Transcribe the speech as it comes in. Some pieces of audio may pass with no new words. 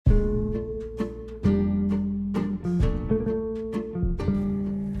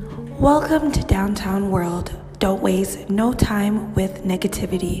Welcome to Downtown World. Don't waste no time with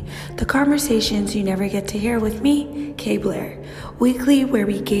negativity. The conversations you never get to hear with me, Kay Blair. Weekly where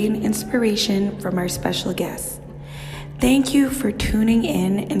we gain inspiration from our special guests. Thank you for tuning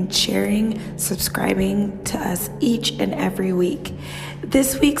in and sharing, subscribing to us each and every week.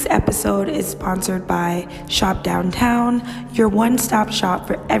 This week's episode is sponsored by Shop Downtown, your one-stop shop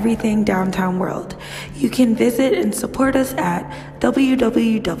for everything Downtown World. You can visit and support us at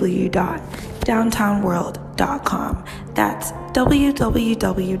www.downtownworld.com. That's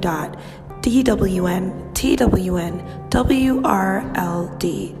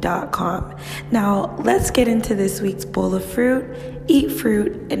www.downtownworld.com. Now, let's get into this week's bowl of fruit. Eat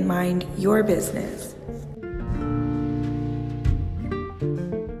fruit and mind your business.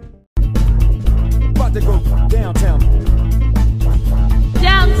 About to go downtown.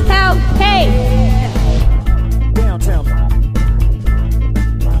 Downtown, hey! Downtown.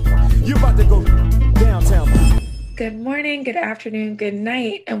 You about to go downtown. Good morning, good afternoon, good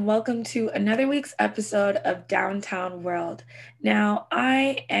night, and welcome to another week's episode of Downtown World. Now,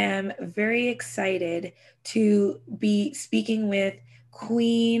 I am very excited to be speaking with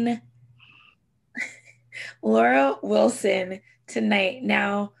Queen Laura Wilson tonight.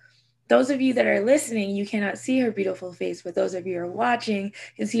 Now, those of you that are listening, you cannot see her beautiful face, but those of you who are watching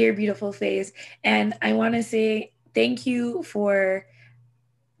can see her beautiful face. And I want to say thank you for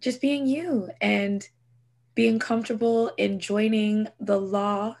just being you and being comfortable in joining the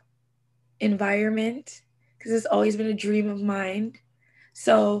law environment, because it's always been a dream of mine.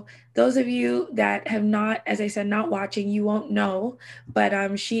 So those of you that have not, as I said, not watching, you won't know,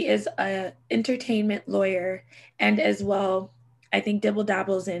 but she is an entertainment lawyer, and as well, I think dibble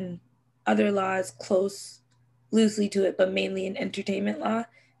dabbles in other laws close loosely to it, but mainly in entertainment law. Am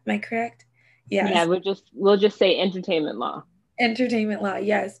I correct? Yes. Yeah, we'll just say entertainment law. Entertainment law,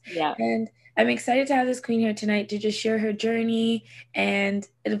 yes. Yeah. And I'm excited to have this queen here tonight to just share her journey and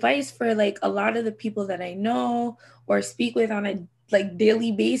advice for like a lot of the people that I know or speak with on a like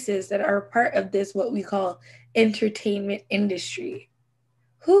daily basis that are a part of this, what we call entertainment industry.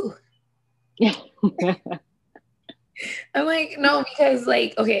 Whew. I'm like, no, because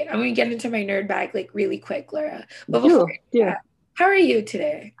like, okay, I'm gonna get into my nerd bag like really quick, Laura. But before that, how are you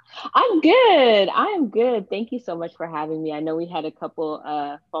today? I'm good. I am good. Thank you so much for having me. I know we had a couple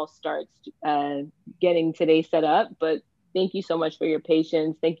false starts getting today set up, but thank you so much for your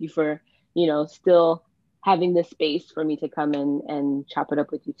patience. Thank you for, still having the space for me to come in and chop it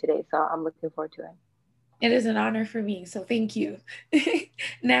up with you today. So I'm looking forward to it. It is an honor for me, so thank you.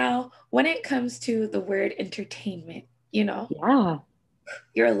 Now, when it comes to the word entertainment, Yeah,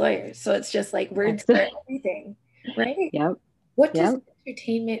 you're a lawyer, so it's just like words for everything, right? Yep. What does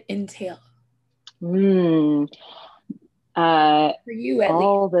entertainment entail? For you, at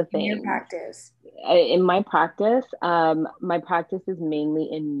all least, the things. In your practice. In my practice is mainly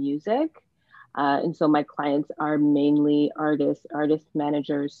in music. And so my clients are mainly artists,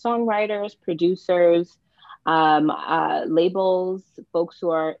 managers, songwriters, producers, labels, folks who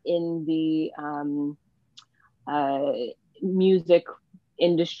are in the music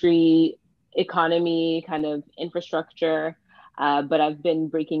industry, economy, kind of infrastructure. But I've been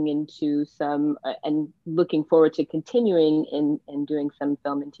breaking into some and looking forward to continuing in doing some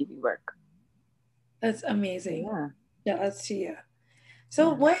film and TV work. That's amazing. Yeah, that's to you.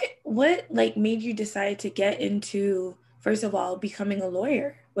 So Yeah. what like made you decide to get into, first of all, becoming a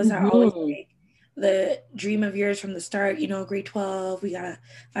lawyer? Was that always like the dream of yours from the start? Grade 12, we gotta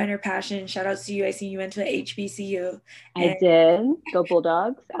find our passion. Shout out to you. I seen you went to HBCU. I did. Go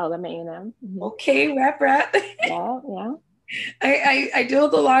Bulldogs, Alabama A&M. Okay, rap. Yeah. I deal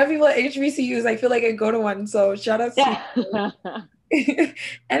with a lot of people at HBCUs. I feel like I go to one, so shout out to you.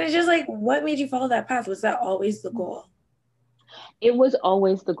 And it's just like, what made you follow that path? Was that always the goal? It was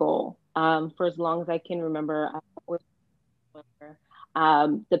always the goal. For as long as I can remember,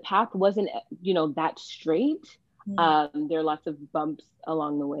 the path wasn't, that straight. There are lots of bumps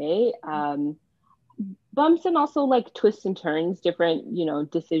along the way. Bumps and also like twists and turns, different,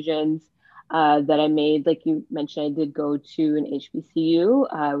 decisions that I made. Like you mentioned, I did go to an HBCU.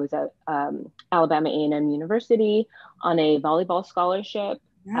 I was at Alabama A&M University on a volleyball scholarship.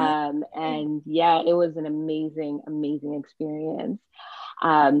 And yeah, it was an amazing experience.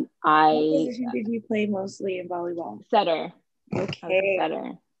 What position did you play mostly in volleyball? Setter. Okay.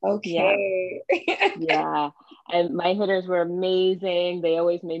 Setter. Okay. Yeah. And my hitters were amazing. They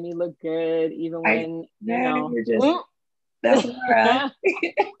always made me look good, even when, that's Laura.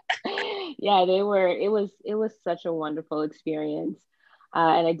 Yeah, they were, it was such a wonderful experience.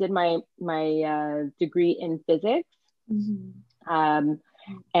 And I did my degree in physics. Mm-hmm.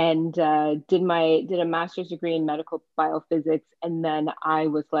 and did a master's degree in medical biophysics. And then I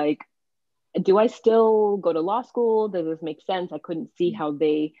was like, do I still go to law school? Does this make sense? I couldn't see how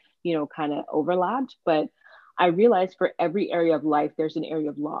they, kind of overlapped, but I realized for every area of life, there's an area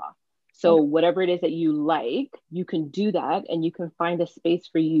of law. So whatever it is that you like, you can do that, and you can find a space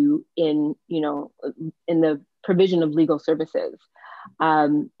for you in the provision of legal services.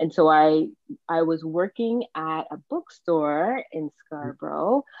 And so I was working at a bookstore in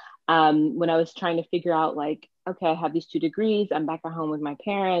Scarborough when I was trying to figure out, like, okay, I have these 2 degrees. I'm back at home with my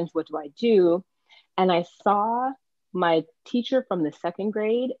parents. What do I do? And I saw my teacher from the 2nd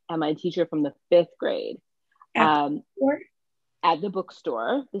grade and my teacher from the 5th grade at the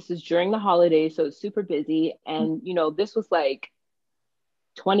bookstore. This is during the holidays, so it's super busy. And, this was like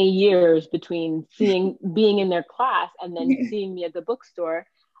 20 years between being in their class and then seeing me at the bookstore.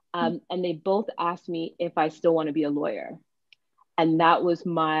 And they both asked me if I still want to be a lawyer. And that was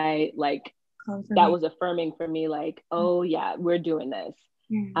my, like, that was affirming for me, like, oh yeah, we're doing this.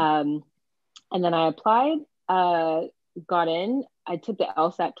 And then I applied, got in. I took the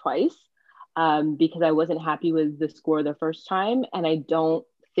LSAT twice because I wasn't happy with the score the first time. And I don't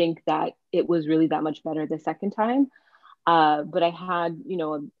think that it was really that much better the second time. But I had,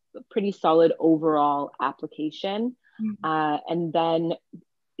 a pretty solid overall application. And then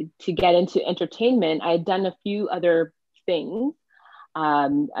to get into entertainment, I had done a few other things.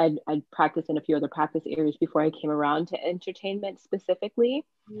 I'd practiced in a few other practice areas before I came around to entertainment specifically.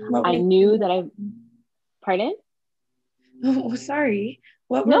 I knew that pardon? Oh, sorry.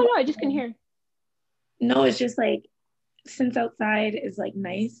 No, I just can hear. No, it's just like, since outside is like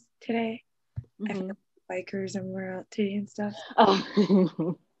nice today, I feel like bikers and we're out today and stuff.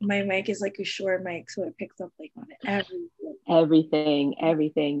 Oh. My mic is like a short mic, so it picks up like on everything.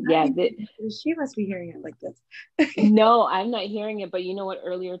 Yeah, she must be hearing it like this. No, I'm not hearing it, but you know what?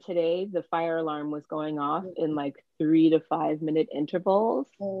 Earlier today, the fire alarm was going off in like 3 to 5 minute intervals.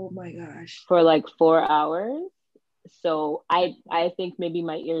 Oh my gosh! For like 4 hours. So I think maybe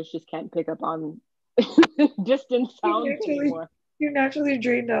my ears just can't pick up on distant sound anymore. You're naturally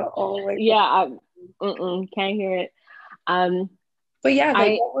drained out all like. Yeah, can't hear it. But yeah,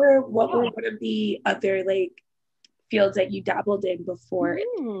 like what were one of the other like fields that you dabbled in before?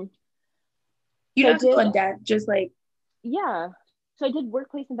 You don't have to go in depth, just like. Yeah. So I did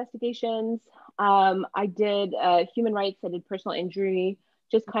workplace investigations. I did human rights. I did personal injury,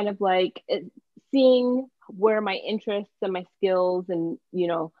 just kind of like seeing where my interests and my skills and,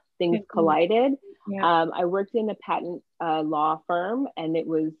 things collided. Yeah. I worked in a patent law firm, and it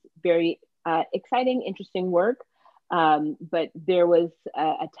was very exciting, interesting work. But there was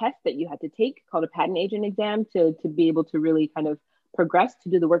a test that you had to take called a patent agent exam to be able to really kind of progress to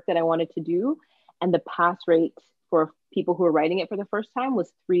do the work that I wanted to do. And the pass rate for people who were writing it for the first time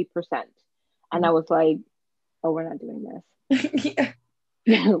was 3%. And I was like, oh, we're not doing this.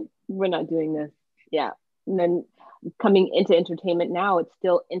 Yeah. We're not doing this. Yeah. And then coming into entertainment now, it's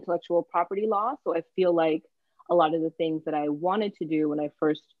still intellectual property law. So I feel like a lot of the things that I wanted to do when I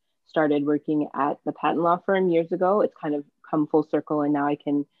first started working at the patent law firm years ago, it's kind of come full circle. And now I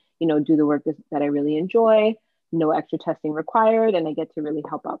can, do the work that I really enjoy, no extra testing required, and I get to really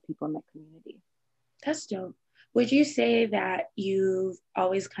help out people in my community. That's dope. Would you say that you've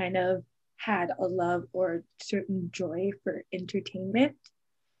always kind of had a love or certain joy for entertainment?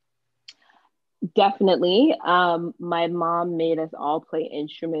 Definitely. My mom made us all play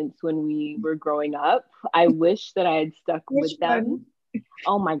instruments when we were growing up. I wish that I had stuck with them.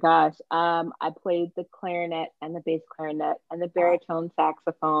 Oh my gosh. I played the clarinet and the bass clarinet and the baritone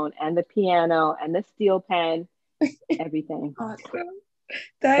saxophone and the piano and the steel pan, everything. Awesome.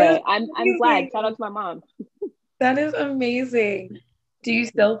 I'm glad. Shout out to my mom. That is amazing. Do you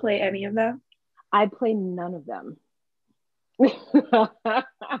still play any of them? I play none of them.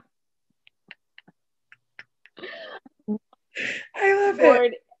 I love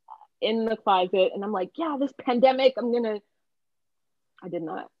it. In the closet, and I'm like, yeah, this pandemic, I did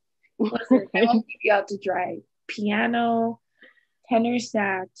not. Listen, I will keep you out to dry. Piano, tenor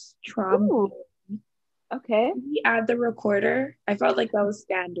sax, trombone. Ooh. Okay. We add the recorder. I felt like that was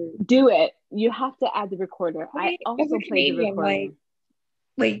standard. Do it. You have to add the recorder. Right? I also play the recorder.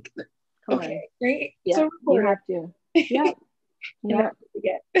 Like come okay, on. Right? Yeah, so you have to. Yeah. Yeah.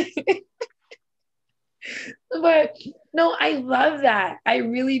 But no, I love that. I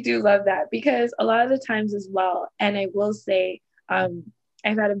really do love that, because a lot of the times as well, and I will say, I've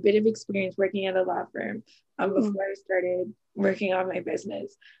had a bit of experience working at a law firm before I started working on my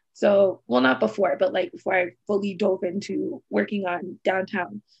business. So, well, not before, but like before I fully dove into working on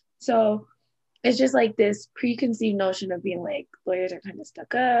downtown. So it's just like this preconceived notion of being like lawyers are kind of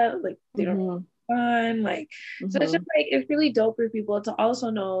stuck up, like they don't have fun, like so it's just like it's really dope for people to also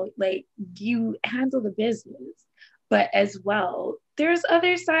know like you handle the business, but as well there's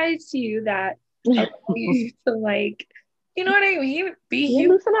other sides to you that allow you to like, you know what I mean, be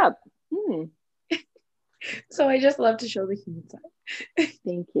human. Loosen up. So I just love to show the human side.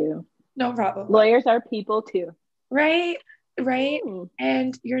 Thank you. No problem. Lawyers are people too. Right.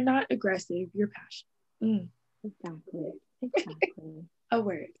 And you're not aggressive, you're passionate. Exactly. A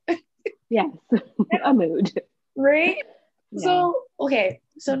word. Yes. A mood. Right. Yeah. So okay,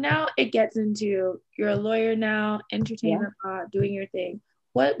 so now it gets into you're a lawyer now, entertainment law, doing your thing.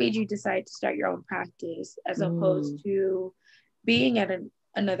 What made you decide to start your own practice as opposed to being at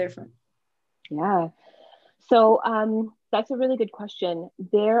another firm? Yeah. So that's a really good question.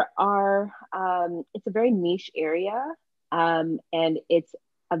 There are, it's a very niche area, and it's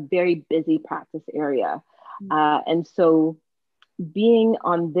a very busy practice area. And so being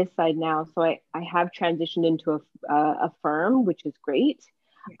on this side now, so I have transitioned into a firm, which is great.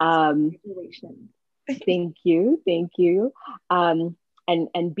 Congratulations. Thank you.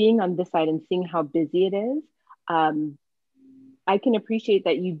 And being on this side and seeing how busy it is, I can appreciate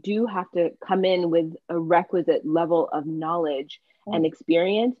that you do have to come in with a requisite level of knowledge and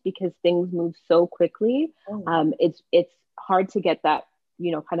experience because things move so quickly. It's hard to get that,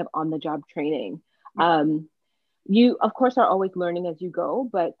 kind of on the job training. You of course are always learning as you go,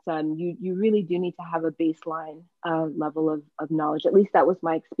 but you really do need to have a baseline level of knowledge. At least that was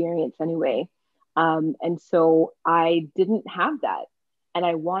my experience anyway. And so I didn't have that and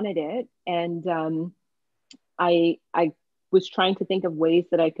I wanted it. And I was trying to think of ways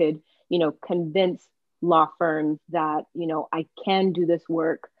that I could, convince law firms that, I can do this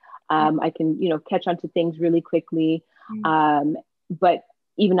work. I can, catch on to things really quickly. But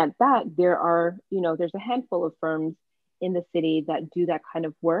even at that, there's a handful of firms in the city that do that kind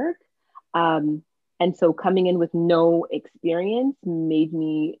of work. And so coming in with no experience made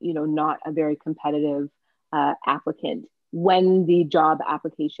me, not a very competitive applicant when the job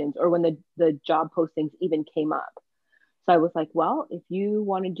applications or when the job postings even came up. So I was like, well, if you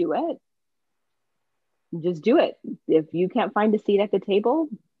want to do it, just do it. If you can't find a seat at the table,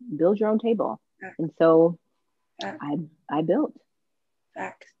 build your own table. And so I built.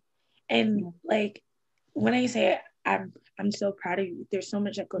 Facts. And like when I say I'm so proud of you, there's so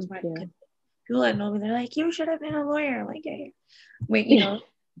much that goes by. People that know me, they're like, you should have been a lawyer. I'm like, yeah. Wait,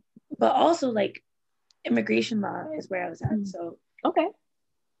 but also like immigration law is where I was at. So okay.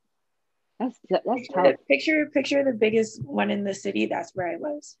 That's tough. Picture the biggest one in the city. That's where I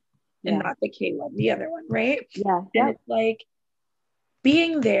was, and not the K one, the other one, right? Yeah. And it's like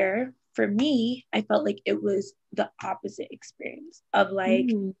being there for me. I felt like it was the opposite experience of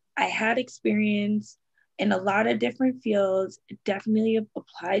like I had experience in a lot of different fields. It definitely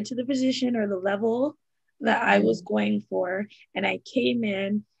applied to the position or the level that I was going for, and I came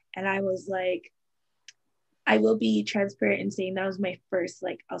in and I was like, I will be transparent in saying that was my first,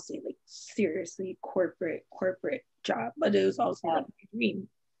 like, I'll say like seriously corporate job, but it was also like my dream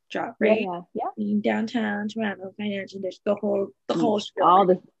job, right? Yeah. Being downtown Toronto, financial district, the whole spiel,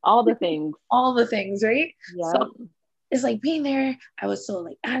 all the things, all the things, right? Yeah. So it's like being there, I was so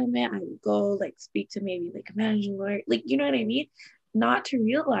like adamant. I would go like speak to maybe like a managing lawyer, like, you know what I mean? Not to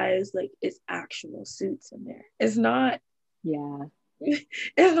realize like it's actual suits in there. It's not. Yeah.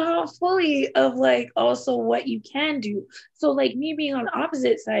 It's not fully of like also what you can do. So like me being on the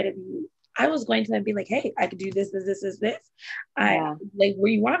opposite side of you, I was going to then be like, hey, I could do this. I like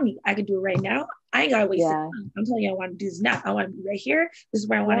where you want me. I could do it right now. I ain't gotta waste time. I'm telling you, I want to do this now. I want to be right here. This is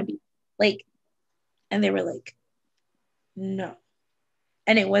where I want to be. Like, and they were like, no.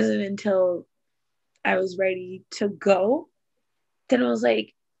 And it wasn't until I was ready to go, then it was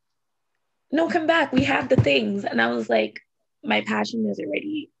like, no, come back. We have the things. And I was like, my passion is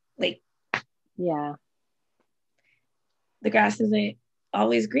already like, the grass isn't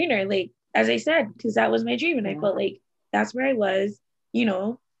always greener, like as I said, because that was my dream, and I felt like that's where I was,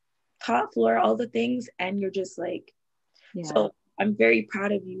 top floor, all the things, and you're just like, so I'm very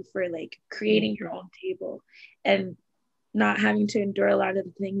proud of you for like creating your own table and not having to endure a lot of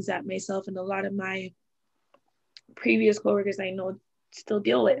the things that myself and a lot of my previous coworkers I know still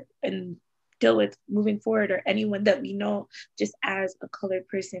deal with moving forward, or anyone that we know just as a colored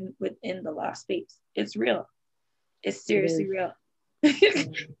person within the law space. It's real. It's seriously real.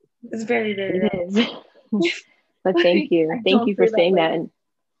 It's very, very real. But thank you. Thank you for saying that. And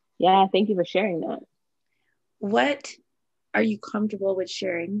thank you for sharing that. What are you comfortable with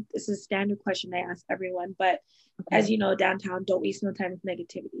sharing? This is a standard question I ask everyone, but as you know, downtown, don't waste no time with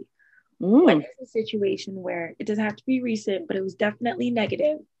negativity. What Mm. is a situation where it doesn't have to be recent, but it was definitely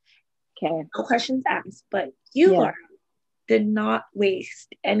negative? Okay. No questions asked, but you, Yeah. Laura, did not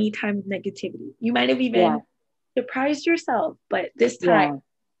waste any time with negativity. You might have Yeah. even surprised yourself, but this time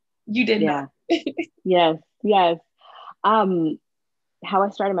Yeah. you did not. Yeah. Yes. Yes. Um, how I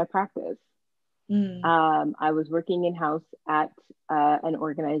started my practice. Mm, I was working in house at an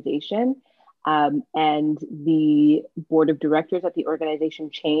organization, and the board of directors at the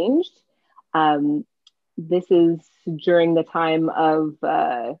organization changed. Um, this is during the time of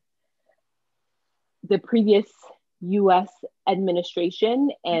the previous U.S.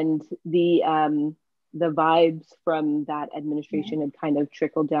 administration, and the vibes from that yeah. administration had kind of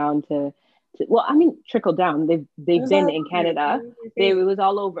trickled down to well, I mean, trickled down. It They've was all been in over. It was all Canada. over your It face. was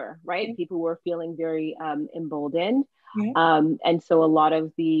all over, right? Yeah. People were feeling very emboldened, Yeah. and so a lot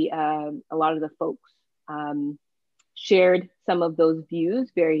of the folks shared some of those views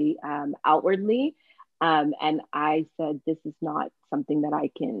very outwardly, and I said, this is not something that I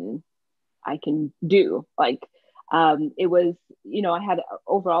can do. Like, it was, I had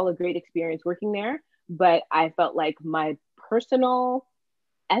overall a great experience working there, but I felt like my personal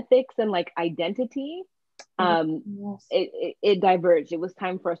ethics and like identity, um, Yes. it diverged. It was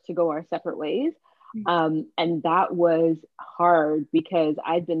time for us to go our separate ways. And that was hard because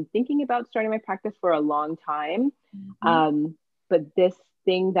I'd been thinking about starting my practice for a long time. Mm-hmm. Um, but this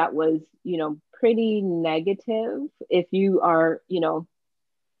thing that was, pretty negative, if you are,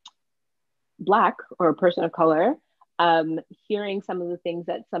 Black or a person of color, hearing some of the things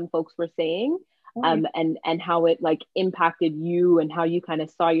that some folks were saying, Oh, yeah. and how it like impacted you and how you kind of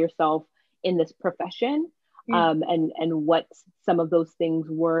saw yourself in this profession, Yeah. and what some of those things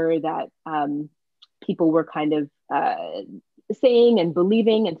were that people were kind of saying and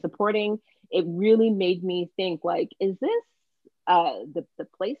believing and supporting. It really made me think, like, is this the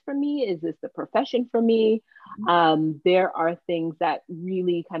place for me? Is this the profession for me? There are things that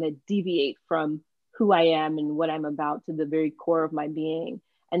really kind of deviate from who I am and what I'm about to the very core of my being.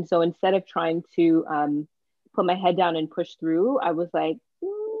 And so instead of trying to put my head down and push through, I was like,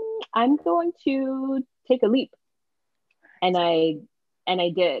 I'm going to take a leap, and I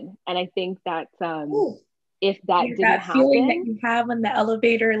did. And I think that Ooh, if that yeah, didn't that feeling that happen, you have on the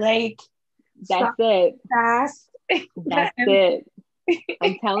elevator, like that's stop it. fast. That's it.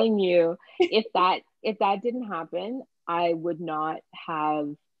 I'm telling you, if that didn't happen, I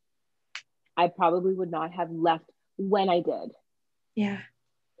probably would not have left when I did. Yeah.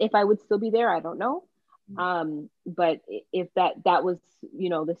 If I would still be there, I don't know. But if that was,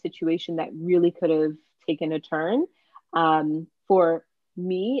 the situation that really could have taken a turn, for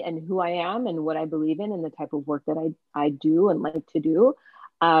me and who I am and what I believe in and the type of work that I do and like to do.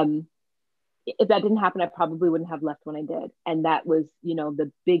 If that didn't happen, I probably wouldn't have left when I did. And that was,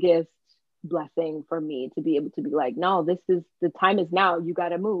 the biggest blessing for me, to be able to be like, no, this is the time is now. You got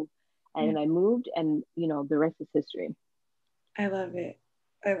to move. Yeah. And I moved, and the rest is history. I love it.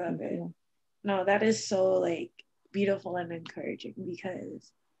 I love Thank it. you. No, that is so like beautiful and encouraging,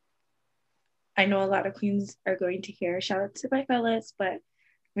 because I know a lot of queens are going to hear, shout out to my fellas, but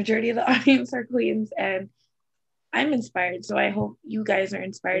majority of the audience are queens, and I'm inspired. So I hope you guys are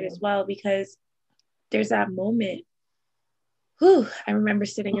inspired as well, because there's that moment. Whew, I remember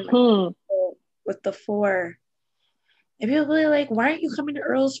sitting in the Mhm. with the four, and people were like, why aren't you coming to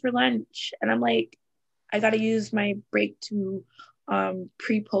Earl's for lunch? And I'm like, I got to use my break to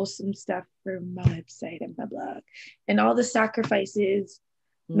pre-post some stuff for my website and my blog, and all the sacrifices.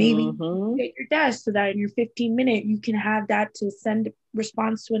 Maybe Mhm. at your desk so that in your 15-minute you can have that to send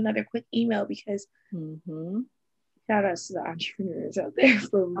response to another quick email, because Mhm. shout outs to the entrepreneurs out there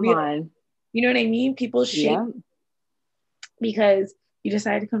for Come real. on. You know what I mean? People shape Yeah. because you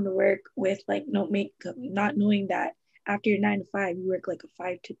decide to come to work with like no makeup, not knowing that after your 9 to 5 you work like a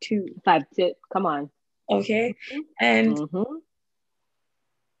 5 to 2. 5 tip. Come on. Okay. And Mm-hmm.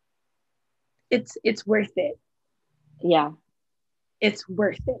 it's worth it. Yeah. It's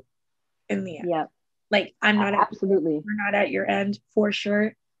worth it in the end. Yeah. Like I'm not Absolutely. we're not at your end for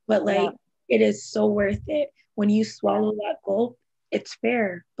sure, but like Yeah. it is so worth it when you swallow that gulp. It's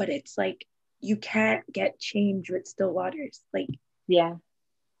fair, but it's like you can't get change with still waters. Like Yeah.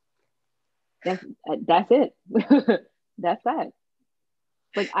 That's it. That's that.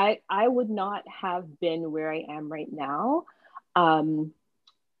 Like I would not have been where I am right now, um,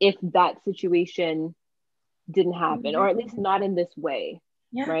 if that situation didn't happen, or at least not in this way,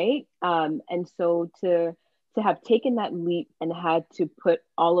 yeah, right? And so to have taken that leap and had to put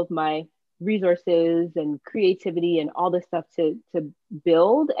all of my resources and creativity and all this stuff to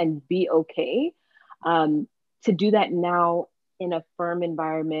build and be okay, to do that now in a firm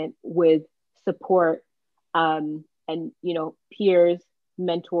environment with support, and peers,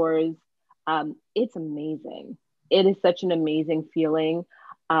 mentors. It's amazing. It is such an amazing feeling.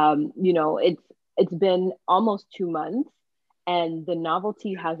 It's been almost 2 months, and the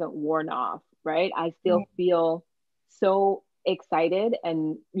novelty hasn't worn off, right? I still feel so excited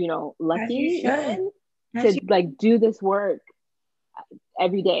and As you lucky should. to like do this work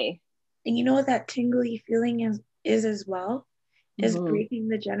every day. And you know what that tingly feeling is as well? Is Mhm. breaking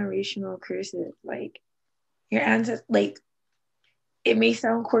the generational curses. Like your ancestors, like it may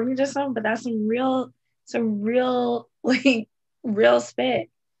sound corny to some, but that's some real, like real spit.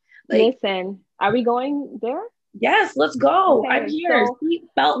 Like, Listen, are we going there? yes, let's go. I'm Okay, here. so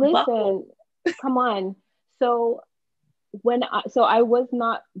Seatbelt buckle. listen, come on. So I was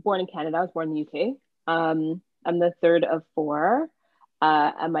not born in Canada. I was born in the UK. I'm the third of four,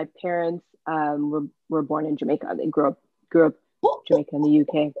 and my parents were born in Jamaica. They grew up Jamaica in the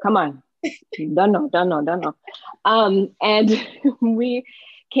UK. Come on, don't know. And we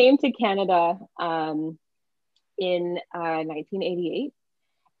came to Canada in 1988,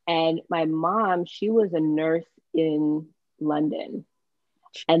 and my mom, she was a nurse in London,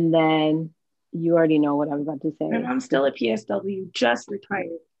 and then you already know what I'm about to say. My mom's still a PSW, just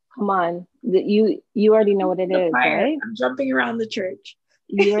retired. Come on, you already know what it is, right? I'm jumping around the church.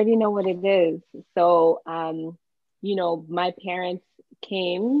 You already know what it is. So, my parents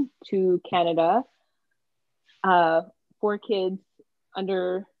came to Canada, 4 kids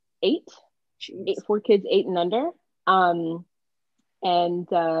under 8, 4 kids 8 and under, and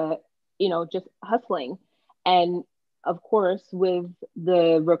just hustling, and of course with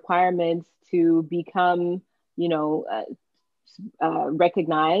the requirements to become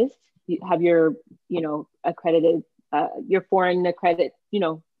recognized, you have your accredited, your foreign accredit,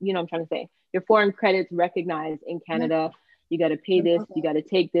 I'm trying to say, your foreign credits recognized in Canada. You got to pay this, you got to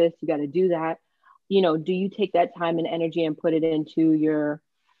take this, you got to do that. Do you take that time and energy and put it into your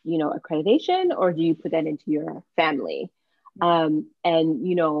accreditation, or do you put that into your family? And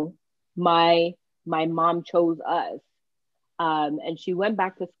my mom chose us, and she went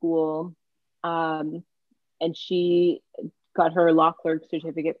back to school, and she got her law clerk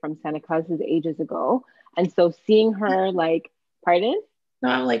certificate from Seneca. This is ages ago. And so seeing her pardon? No,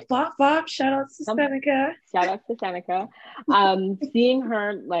 I'm like, bop, bop, shout out to Seneca. Shout out to Seneca. Seeing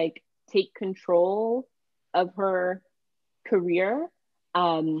her take control of her career,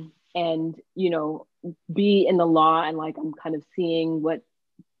 and be in the law, and I'm kind of seeing what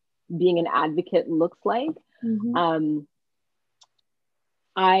being an advocate looks like. Mm-hmm.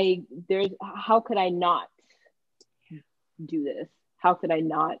 How could I not do this? How could I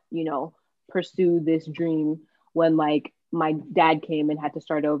not, pursue this dream when my dad came and had to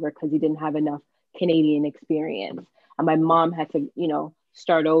start over because he didn't have enough Canadian experience, and my mom had to,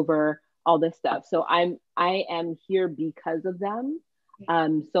 start over, all this stuff. So I am here because of them.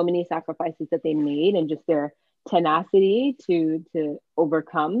 So many sacrifices that they made, and just their tenacity to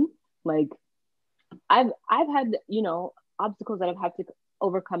overcome. I've had, obstacles that I've had to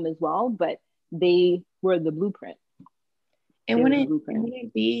overcome as well, but they were the blueprint. And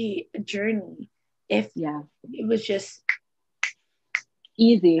wouldn't be a journey if it was just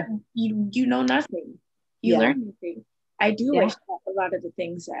easy. You know nothing. You learn nothing. I do wish that a lot of the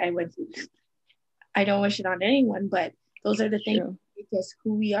things that I went through, I don't wish it on anyone, but those are the things that make us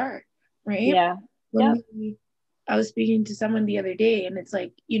who we are, right? Yeah. I was speaking to someone the other day, and it's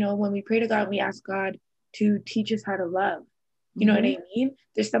like, when we pray to God, we ask God to teach us how to love. You know what I mean?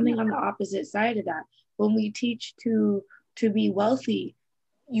 There's something on the opposite side of that. When we teach to be wealthy,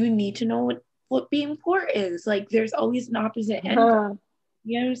 you need to know what being poor is. There's always an opposite end.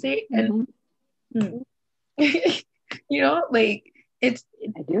 You know what I'm saying? And it's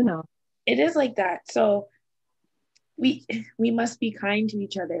I do know. It is like that. So we must be kind to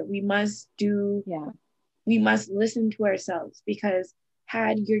each other. We must listen to ourselves, because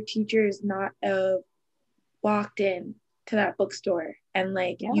had your teachers not walked in to that bookstore and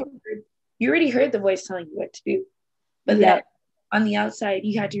you already heard the voice telling you what to do, but that on the outside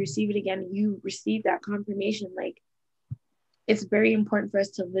you had to receive it again. You received that confirmation. It's very important for us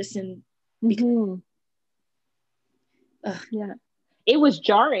to listen. Because, it was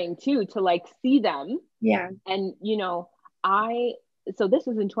jarring too to see them. And so this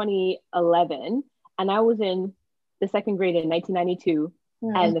was in 2011, and I was in the second grade in 1992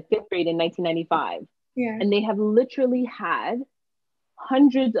 and the fifth grade in 1995. And they have literally had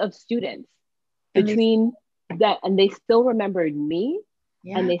hundreds of students between that, and they still remembered me.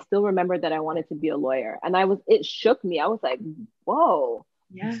 And they still remembered that I wanted to be a lawyer. And it shook me. I was like, whoa.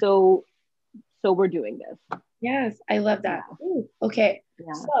 So we're doing this. Yes, I love that. Yeah. Ooh, okay.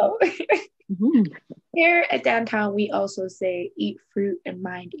 Yeah. So Mhm. here at Downtown, we also say eat fruit and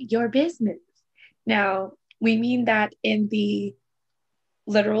mind your business. Now, we mean that in the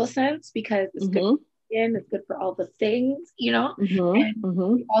literal sense because it's good Mhm. for skin, it's good for all the things, you know? Mhm. And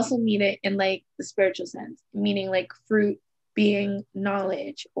we Mhm. also mean it in like the spiritual sense, meaning like fruit being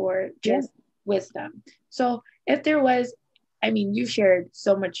knowledge or Yeah. just wisdom. So if there was, I mean, you shared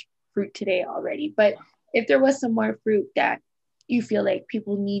so much fruit today already, but if there was some more fruit that you feel like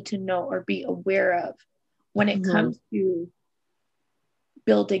people need to know or be aware of when it Mhm. comes to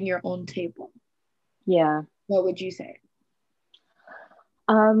building your own table, Yeah. what would you say?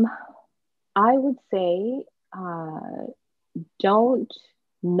 Um, I would say, uh, don't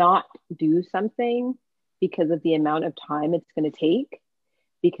not do something because of the amount of time it's going to take,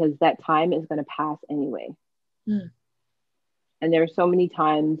 because that time is going to pass anyway. Mm, And there are so many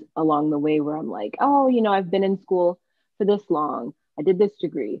times along the way where I'm like, oh, I've been in school for this long. I did this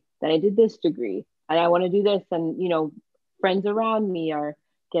degree, then I did this degree, and I want to do this. And, friends around me are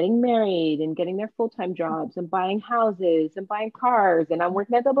getting married and getting their full-time jobs and buying houses and buying cars. And I'm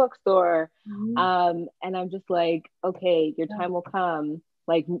working at the bookstore. mm, And I'm just like, okay, your mm, time will come.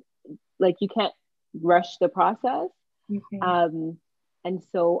 Like you can't rush the process. okay. Um, and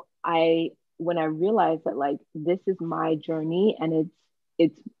so when I realized that like this is my journey and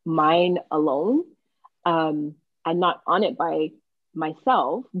it's mine alone, I'm not on it by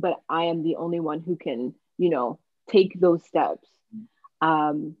myself, but I am the only one who can, take those steps.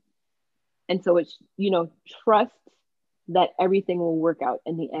 Um, and so it's, trust that everything will work out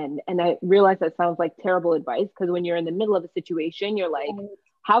in the end. And I realize that sounds like terrible advice because when you're in the middle of a situation, you're like,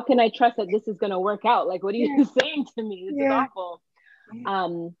 how can I trust that this is going to work out? Like, what are Yeah, you saying to me? This is yeah, awful.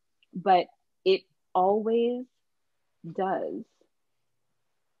 But it always does.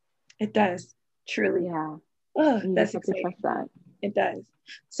 it does. Truly. Yeah. Oh, And you just that's have to trust exciting. that. It does.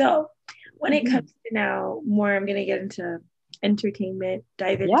 So when it Mm-hmm. comes to now more, I'm gonna get into entertainment,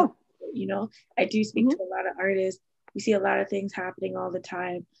 dive into, Yeah. I do speak Mm-hmm. to a lot of artists. We see a lot of things happening all the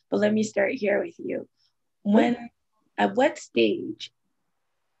time. But let me start here with you. Sure. When at what stage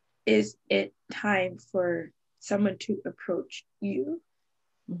is it time for someone to approach you?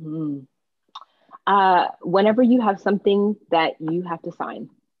 Mm-hmm. Whenever you have something that you have to sign.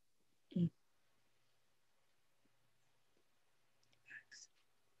 Mm.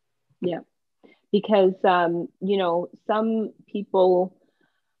 Yeah. Because, some people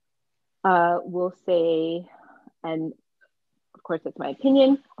will say, and of course, that's my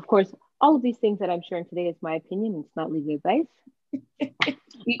opinion. Of course, all of these things that I'm sharing today is my opinion. It's not legal advice.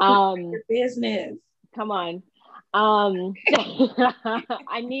 Speak with Um, your business. Come on.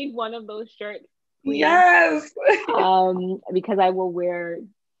 I need one of those shirts, please. Yes. Because I will wear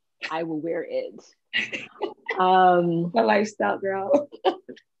it. Um, The lifestyle girl.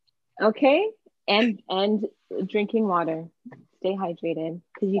 okay. And drinking water. Stay hydrated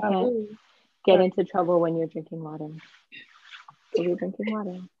because you can't Taboo. get into trouble when you're drinking water. So you're drinking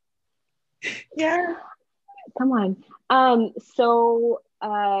water. Yeah. Come on.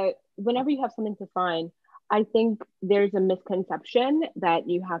 Whenever you have something to sign, I think there's a misconception that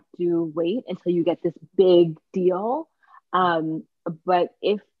you have to wait until you get this big deal. But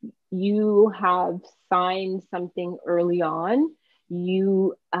if you have signed something early on,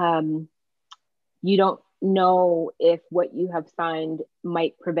 you don't know if what you have signed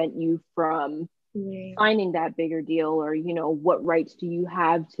might prevent you from Yeah. signing that bigger deal, or what rights do you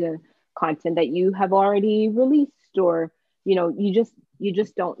have to content that you have already released, or you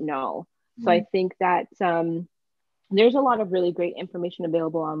just don't know. So I think that there's a lot of really great information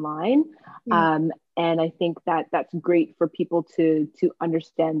available online, Yeah. and I think that that's great for people to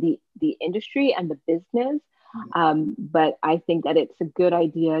understand the industry and the business. But I think that it's a good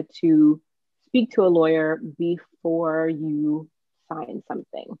idea to speak to a lawyer before you sign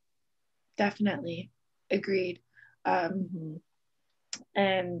something. Definitely. Agreed. Um, Mm-hmm.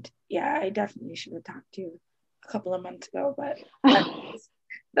 and yeah, I definitely should have talked to you a couple of months ago, but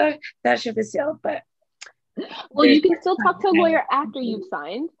that, that ship is sailed. But Well, there's you can still more talk to a time. lawyer after you've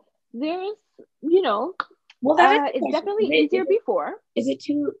signed. There's, you know, Well, that is the it's question. definitely easier before. Is it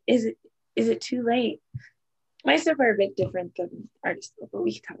too late? My stuff are a bit different than artists, but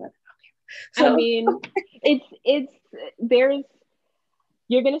we can talk about that. I So mean, it's there's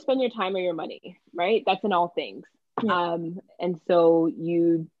you're gonna spend your time or your money, right? That's in all things. yeah. And so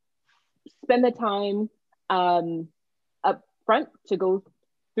you spend the time up front to go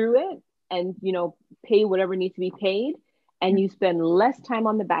through it and pay whatever needs to be paid, and you spend less time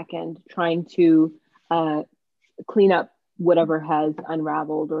on the back end trying to uh, clean up whatever has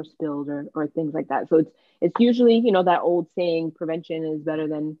unraveled or spilled or things like that. So it's usually, you know, that old saying, prevention is better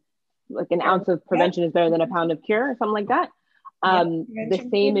than, like, an ounce of prevention is better than a pound of cure, or something like that. The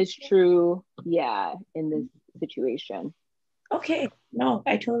same is true, yeah, in this situation. Okay, no,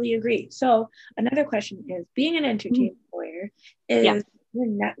 I totally agree. So another question is, being an entertainment lawyer, is your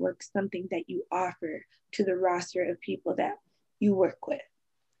network something that you offer to the roster of people that you work with?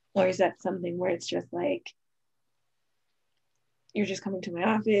 Or is that something where it's just like, you're just coming to my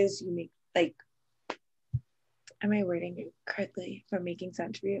office, you make, like, am I wording it correctly if I'm making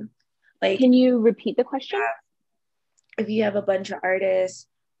sense for you? Like, can you repeat the question? If you have a bunch of artists,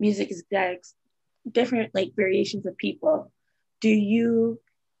 music execs, different like variations of people, do you,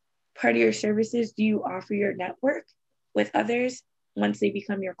 part of your services, do you offer your network with others once they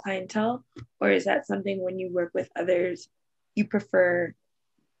become your clientele? Or is that something when you work with others, you prefer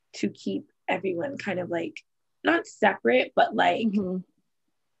to keep everyone kind of like, not separate, but like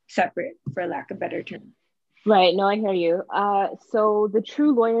separate, for lack of a better term? Right. No, I hear you. So the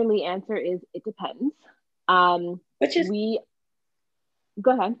true lawyerly answer is it depends. Which is,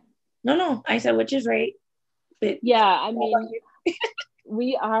 go ahead. No, I said which is right. But yeah, I mean,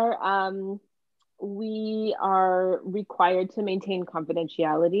 we are required to maintain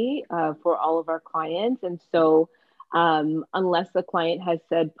confidentiality for all of our clients, and so unless the client has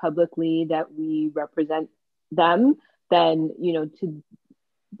said publicly that we represent them, then, you know,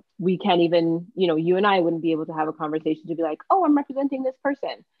 we can't even, you know, you and I wouldn't be able to have a conversation to be like, oh, I'm representing this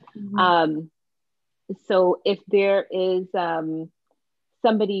person. So if there is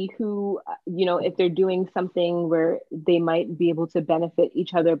somebody who, you know, if they're doing something where they might be able to benefit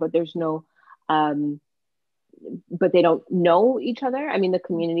each other, but there's no, but they don't know each other. I mean, the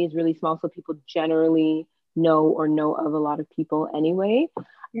community is really small, so people generally know of a lot of people anyway.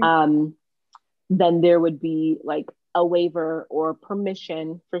 Then there would be like a waiver or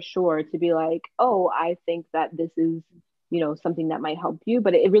permission for sure to be like, oh, I think that this is, you know, something that might help you.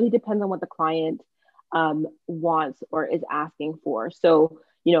 But it really depends on what the client wants or is asking for. So,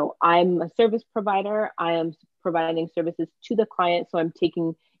 you know, I'm a service provider. I am providing services to the client. So I'm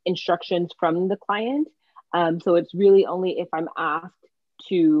taking instructions from the client. So it's really only if I'm asked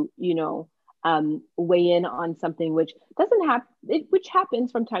to, you know, weigh in on something which doesn't happen, which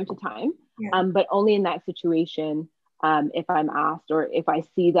happens from time to time, but only in that situation. If I'm asked, or if I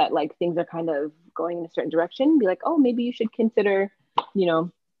see that like things are kind of going in a certain direction, be like, oh, maybe you should consider, you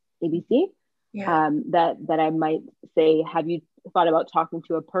know, ABC. That I might say, have you thought about talking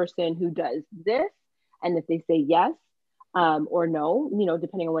to a person who does this? And if they say yes, or no, you know,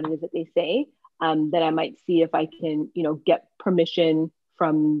 depending on what it is that they say, then I might see if I can, you know, get permission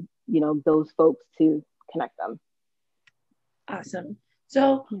from, you know, those folks to connect them. Awesome.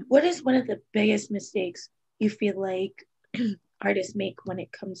 So what is one of the biggest mistakes you feel like artists make when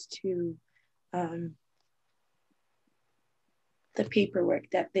it comes to the paperwork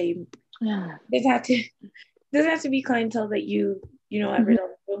that they doesn't have to be clientele that you know ever know,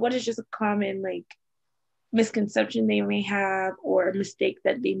 but what is just a common like misconception they may have or a mistake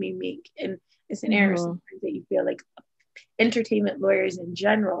that they may make in a scenario sometimes that you feel like entertainment lawyers in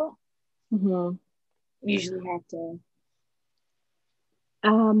general usually have to?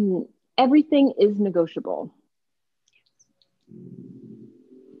 Everything is negotiable.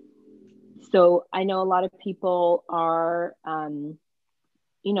 So I know a lot of people are,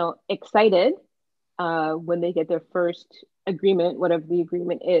 you know, excited when they get their first agreement, whatever the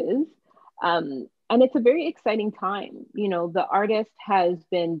agreement is. And it's a very exciting time. You know, the artist has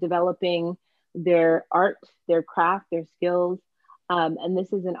been developing their art, their craft, their skills. And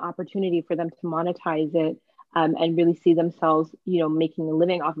this is an opportunity for them to monetize it and really see themselves, you know, making a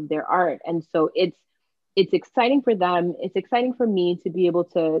living off of their art. And so it's exciting for them. It's exciting for me to be able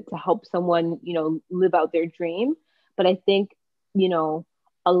to help someone, you know, live out their dream. But I think, you know,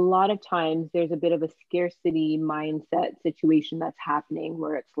 a lot of times there's a bit of a scarcity mindset situation that's happening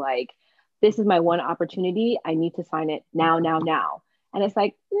where it's like, this is my one opportunity. I need to sign it now. And it's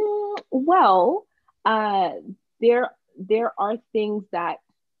like, well, there are things that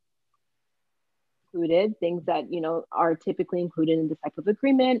included, things that, you know, are typically included in this type of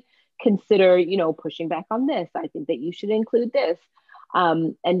agreement. Consider, you know, pushing back on this. I think that you should include this.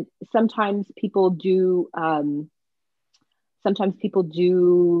 And sometimes people do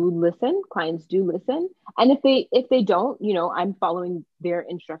listen, clients do listen. And if they don't, you know, I'm following their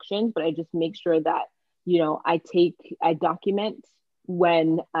instructions, but I just make sure that, you know, I document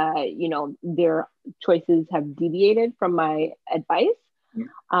when, you know, their choices have deviated from my advice.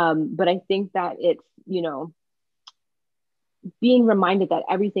 But I think that it's, you know, being reminded that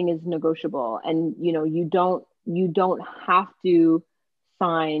everything is negotiable and, you know, you don't you don't have to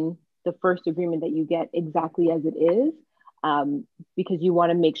sign the first agreement that you get exactly as it is, because you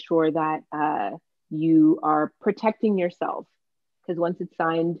want to make sure that you are protecting yourself. Because once it's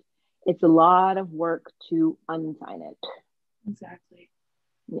signed, it's a lot of work to unsign it. Exactly.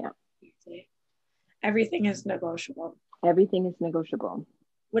 Yeah. Everything is negotiable. Everything is negotiable.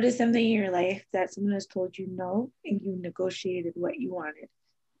 What is something in your life that someone has told you no and you negotiated what you wanted?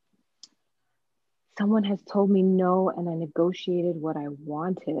 Someone has told me no and I negotiated what I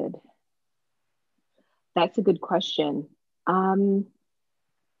wanted. That's a good question. I'm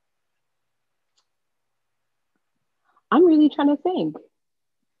really trying to think,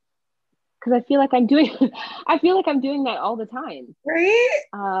 because I feel like I'm doing that all the time. Right?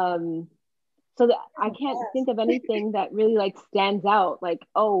 So that I can't think of anything that really like stands out. Like,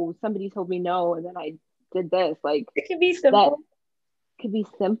 oh, somebody told me no, and then I did this. Like, it can be simple. That could be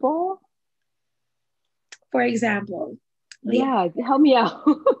simple. For example, yeah, help me out.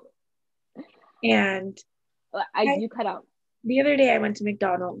 And you cut out. The other day I went to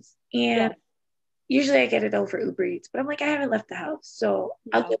McDonald's, and usually I get it over Uber Eats, but I'm like, I haven't left the house, so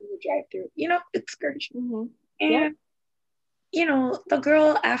I'll get the drive-through, excursion. Mm-hmm. And the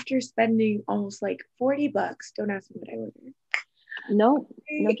girl, after spending almost like $40, don't ask me what I ordered. No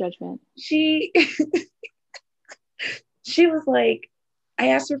judgment. She was like, I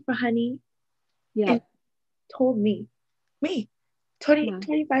asked her for honey. Yeah. And told me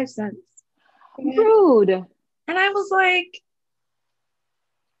 25 cents. Rude. And I was like,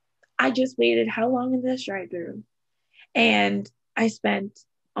 I just waited how long in this drive-through? And I spent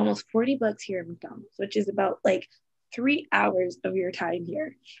almost $40 here at McDonald's, which is about like 3 hours of your time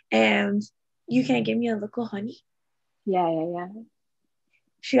here. And you can't give me a little honey? Yeah.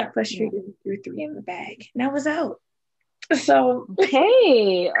 She got frustrated and threw 3 in the bag. And I was out. So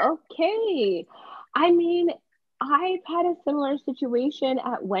okay. I mean, I've had a similar situation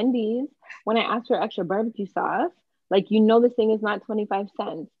at Wendy's when I asked for extra barbecue sauce. Like, this thing is not 25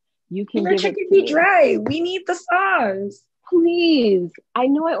 cents. You can give chicken be dry. We need the sauce. Please. I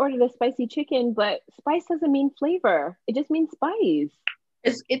know I ordered a spicy chicken, but spice doesn't mean flavor. It just means spice.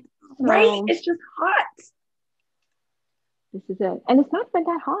 It's right. It's just hot. This is it. And it's not even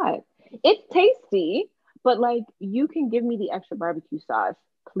that hot. It's tasty, but like, you can give me the extra barbecue sauce,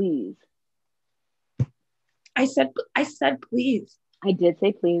 please. I said please. I did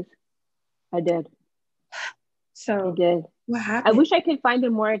say please. I did. So I did. What happened? I wish I could find a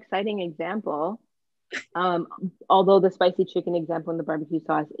more exciting example. Although the spicy chicken example and the barbecue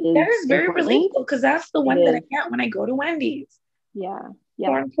sauce is very relatable, because that's the one that I get when I go to Wendy's. Yeah.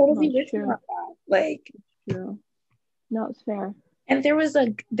 So I'm totally with you on that. Like, it's true. No, it's fair. And there was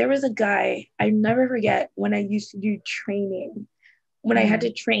a guy, I never forget, when I used to do training. When I had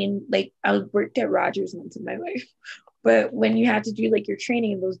to train, like, I worked at Rogers once in my life, but when you had to do like your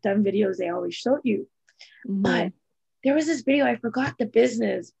training, those dumb videos they always showed you. Mm-hmm. But there was this video, I forgot the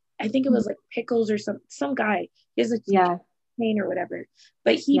business. I think it was like Pickles or some guy. He has a chain or whatever.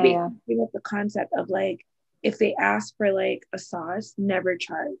 But he basically came up with the concept of like, if they ask for like a sauce, never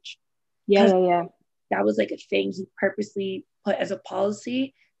charge. Yeah. That was like a thing he purposely put as a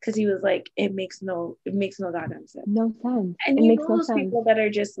policy, because he was like, it makes no goddamn sense. No sense. And it makes those people that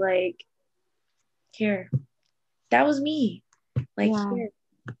are just like, here, that was me. Like, here.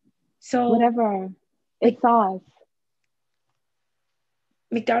 So whatever. It's sauce.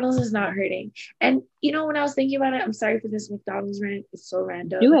 McDonald's is not hurting. And when I was thinking about it, I'm sorry for this McDonald's rant. It's so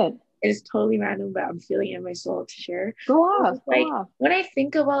random. Do it. It is totally random, but I'm feeling it in my soul to share. Go off. When I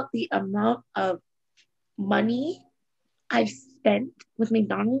think about the amount of money I've spent with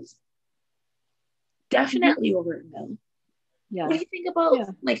McDonald's, definitely over $1 million. Yeah. When you think about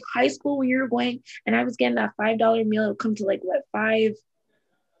like high school when you were going and I was getting that $5 meal, it would come to like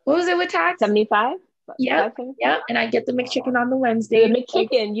what was it with tax? 75? Yeah. And I get the McChicken on the Wednesday. The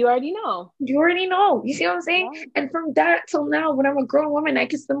McChicken, you already know. You see what I'm saying? Yeah. And from that till now, when I'm a grown woman, I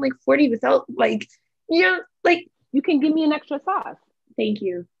can spend like 40 without like, like, you can give me an extra sauce. Thank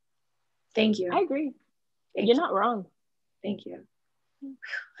you. I agree. You're not wrong. Thank you.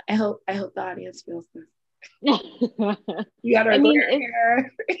 I hope the audience feels this. You got our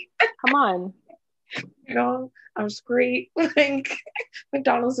hair. Come on. I was great. Like,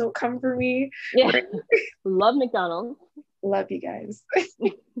 McDonald's will come for me. Yeah. Love McDonald's. Love you guys.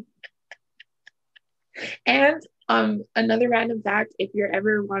 And another random fact, if you're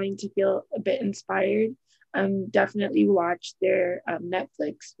ever wanting to feel a bit inspired, definitely watch their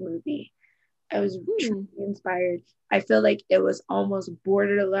Netflix movie. I was truly inspired. I feel like it was almost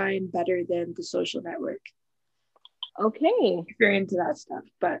borderline better than The Social Network. Okay. If you're into that stuff,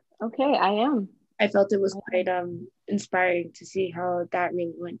 but okay, I am. I felt it was quite inspiring to see how that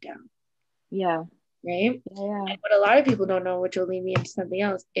really went down. Yeah. Right. Yeah. And what a lot of people don't know, which will lead me into something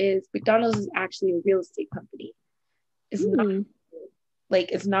else, is McDonald's is actually a real estate company. It's not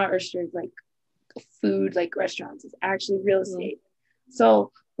like, it's not restricted like food, like restaurants. It's actually real estate.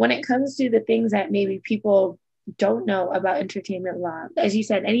 So when it comes to the things that maybe people don't know about entertainment law, as you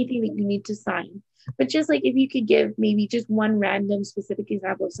said, anything that you need to sign, but just like if you could give maybe just one random specific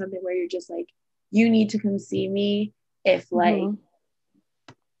example of something where you're just like, you need to come see me if like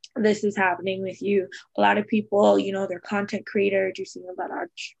this is happening with you. A lot of people, you know, they're content creators. You're seeing a lot of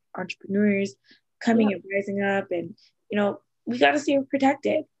entrepreneurs coming and rising up, and you know, we got to stay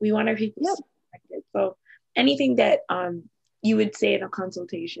protected. We want our people to stay protected. So anything that you would say in a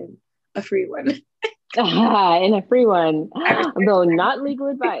consultation, a free one. In a free one, though not legal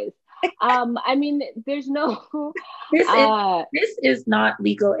advice. I mean, there's no. This is not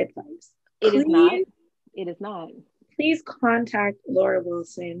legal advice. It is not. It is not. Please contact Laura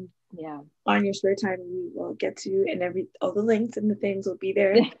Wilson. Yeah. On your spare time, we will get to you, and all the links and the things will be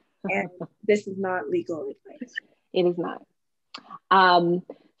there. And this is not legal advice. It is not.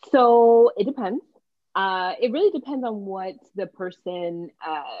 So it depends. It really depends on what the person,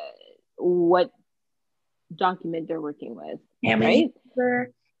 what document they're working with. Right?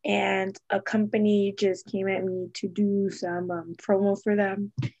 And a company just came at me to do some promo for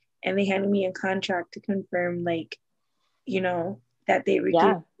them, and they handed me a contract to confirm, like, you know, that they would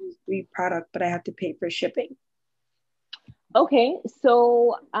give me free product, but I have to pay for shipping. Okay,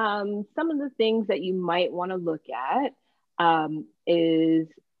 so some of the things that you might want to look at is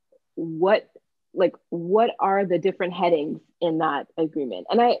what are the different headings in that agreement?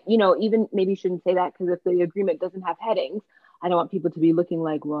 And I, you know, even maybe shouldn't say that, because if the agreement doesn't have headings, I don't want people to be looking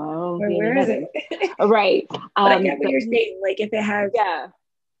like, well, I don't see any headings. Right. But I get what you're saying. Like if it has,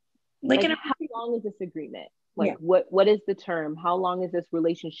 like how long is this agreement? Like what is the term? How long is this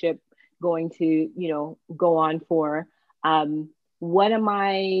relationship going to, you know, go on for?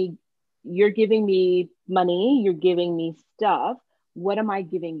 You're giving me money, you're giving me stuff. What am I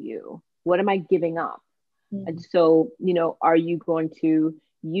giving you? What am I giving up? And so, you know, are you going to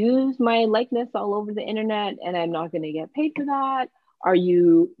use my likeness all over the internet and I'm not going to get paid for that? What are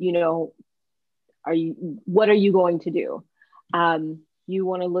you going to do? You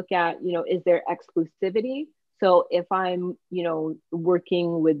want to look at, you know, is there exclusivity? So if I'm, you know,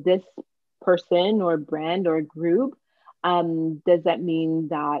 working with this person or brand or group, does that mean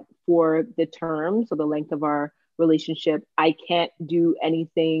that for the terms or the length of our relationship, I can't do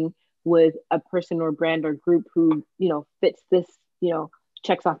anything with a person or brand or group who, you know, fits this, you know,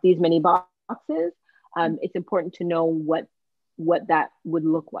 checks off these many boxes? It's important to know what that would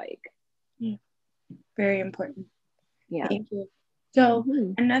look like. Yeah. Very important. Yeah. Thank you. So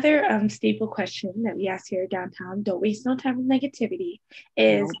another staple question that we ask here downtown, don't waste no time with negativity,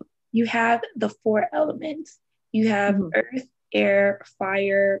 is you have the 4 elements. You have earth, air,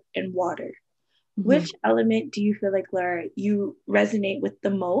 fire, and water. Which element do you feel like, Laura, you resonate with the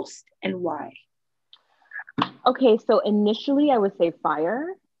most, and why? Okay, so initially I would say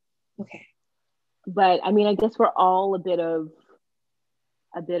fire. Okay. But I mean, I guess we're all a bit of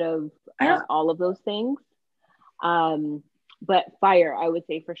all of those things. But fire, I would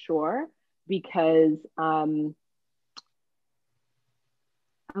say for sure, because I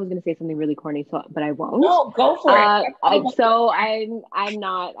was going to say something really corny, but I won't. No, go for it. I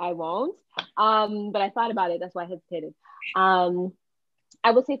won't. But I thought about it. That's why I hesitated. I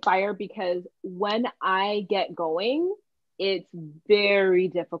would say fire, because when I get going, it's very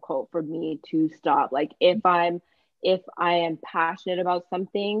difficult for me to stop. Like if I am passionate about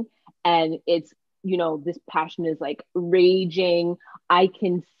something and it's, you know, this passion is like raging, I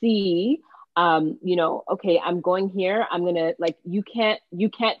can see, you know, okay, I'm going here. I'm going to, like, you can't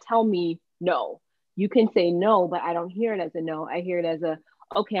tell me no. You can say no, but I don't hear it as a no. I hear it as a,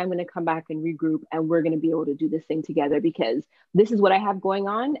 okay, I'm going to come back and regroup, and we're going to be able to do this thing together, because this is what I have going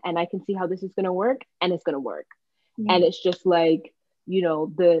on, and I can see how this is going to work, and it's going to work. And it's just like, you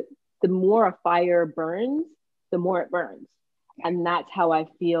know, the more a fire burns, the more it burns. And that's how I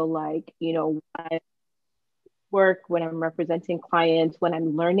feel like, you know, when I work, when I'm representing clients, when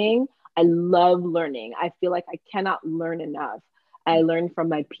I'm learning, I love learning. I feel like I cannot learn enough. I learn from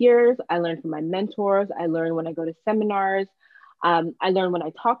my peers. I learn from my mentors. I learn when I go to seminars. I learn when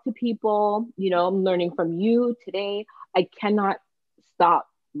I talk to people. You know, I'm learning from you today. I cannot stop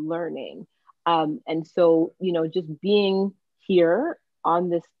learning. And so, you know, just being here on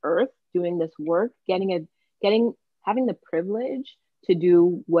this earth, doing this work, having the privilege to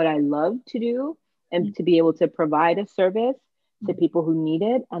do what I love to do, and to be able to provide a service to people who need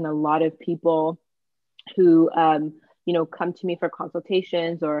it. And a lot of people who come to me for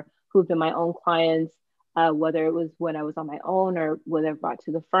consultations, or who've been my own clients, whether it was when I was on my own or whether I brought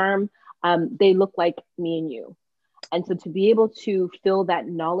to the firm. They look like me and you. And so to be able to fill that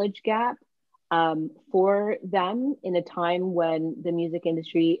knowledge gap for them in a time when the music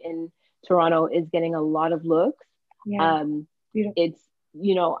industry in Toronto is getting a lot of looks, it's,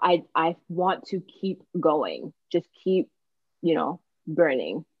 I want to keep going, just keep,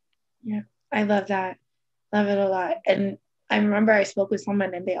 burning. Yeah, I love that. Love it a lot. And I remember I spoke with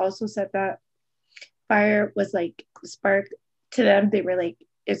someone and they also said that fire was like the spark to them. They were like,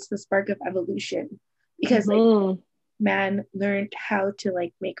 it's the spark of evolution, because like man learned how to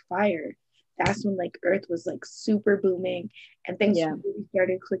like make fire. That's when like earth was like super booming and things really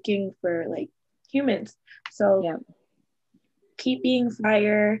started clicking for like humans. So keep being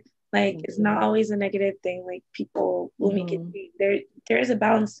fire. Like it's not always a negative thing. Like people will make it be there is a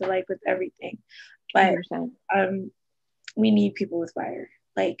balance to life with everything. But 100%. We need people with fire.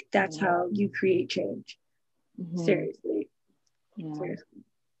 Like that's how you create change. Seriously. Seriously.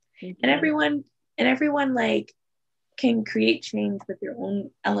 And everyone like can create change with their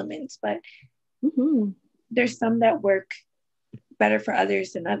own elements, but there's some that work better for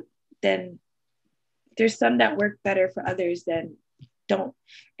others than there's some that work better for others than don't.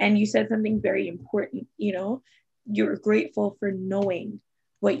 And you said something very important, you're grateful for knowing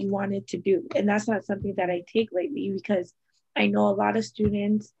what you wanted to do. And that's not something that I take lightly, because I know a lot of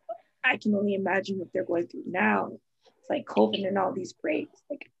students, I can only imagine what they're going through now. It's like COVID and all these breaks.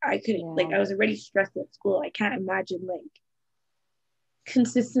 Like I couldn't, like I was already stressed at school. I can't imagine like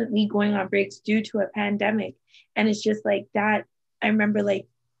consistently going on breaks due to a pandemic. And it's just like that. I remember like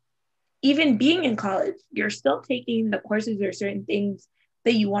even being in college, you're still taking the courses or certain things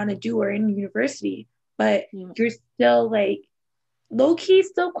that you want to do, or in university, but you're still like low-key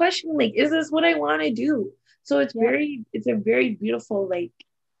still questioning, like, is this what I want to do? So it's it's a very beautiful, like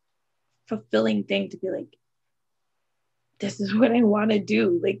fulfilling thing to be like, this is what I want to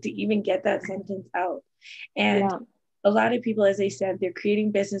do, like to even get that sentence out. And a lot of people, as I said, they're creating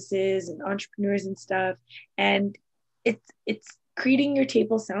businesses and entrepreneurs and stuff. And it's creating your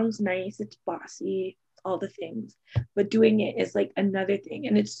table sounds nice. It's bossy, all the things, but doing it is like another thing.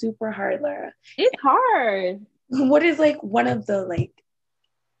 And it's super hard, Lara. It's hard. What is like one of the, like,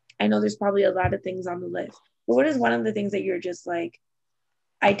 I know there's probably a lot of things on the list, but what is one of the things that you're just like,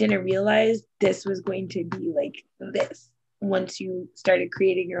 I didn't realize this was going to be like this once you started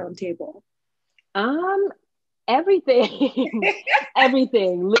creating your own table? Everything.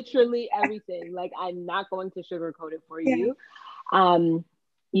 Everything, literally everything. Like, I'm not going to sugarcoat it for you. To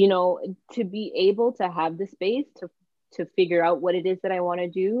be able to have the space to figure out what it is that I want to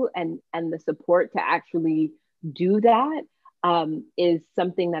do, and the support to actually do that is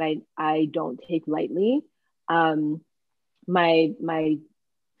something that I don't take lightly. My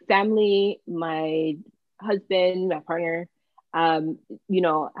family, my husband, my partner,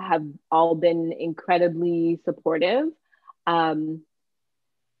 have all been incredibly supportive. And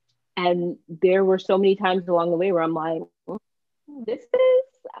there were so many times along the way where I'm like,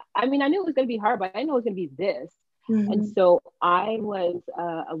 I knew it was going to be hard, but I know it was going to be this. And so I was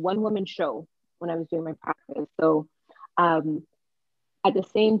a one-woman show when I was doing my practice. So at the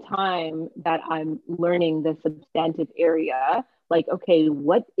same time that I'm learning the substantive area, like, okay,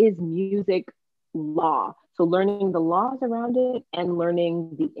 what is music law? So learning the laws around it and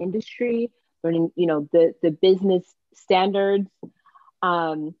learning the industry, learning, the business standards.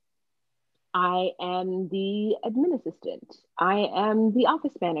 I am the admin assistant. I am the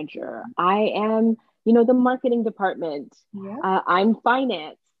office manager. I am, the marketing department. I'm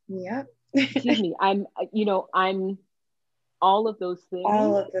finance. Excuse me. I'm all of those things.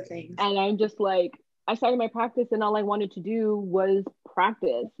 All of the things. And I'm just like, I started my practice and all I wanted to do was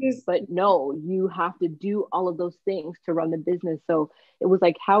practice. But no, you have to do all of those things to run the business. So it was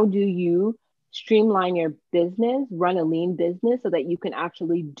like, how do you streamline your business, run a lean business so that you can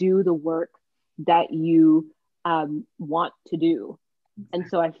actually do the work that you want to do? And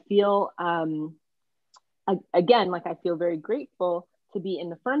so I feel, again, like I feel very grateful to be in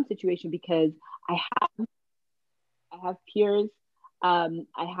the firm situation, because I have peers,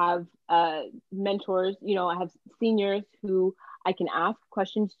 I have mentors, I have seniors who I can ask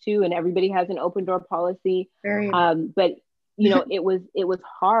questions to, and everybody has an open door policy. But it was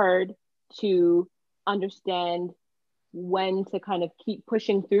hard to understand when to kind of keep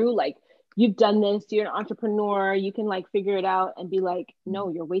pushing through. Like, you've done this, you're an entrepreneur, you can like figure it out, and be like, no,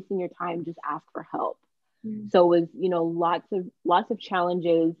 you're wasting your time, just ask for help. So it was, lots of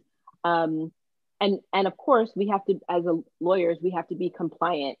challenges. And of course we have to, as lawyers, we have to be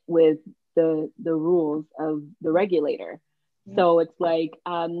compliant with the rules of the regulator. So it's like,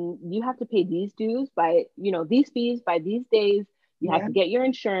 you have to pay these dues by, these fees by these days. You have to get your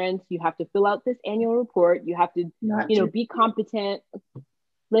insurance. You have to fill out this annual report. You have to, be competent.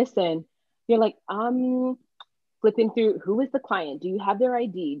 Listen, you're like, flipping through, who is the client? Do you have their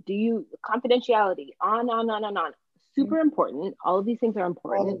ID? Do you, confidentiality, on. Super important. All of these things are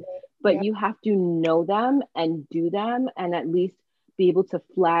important, but you have to know them and do them, and at least be able to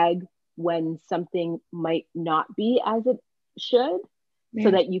flag when something might not be as it should,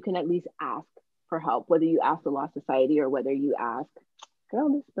 so that you can at least ask for help, whether you ask the Law Society or whether you ask, girl,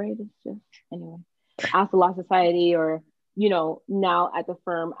 this braid is just, anyway, ask the Law Society, or, now at the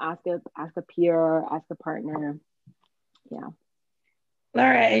firm, ask a peer, ask a partner. Yeah.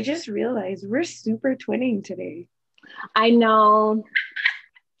 Laura, I just realized we're super twinning today. I know.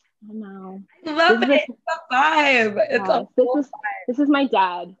 I love it. It's a vibe. It's a vibe. This is my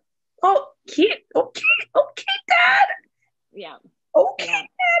dad. Oh, cute. Okay, Dad. Yeah. Okay. Yeah.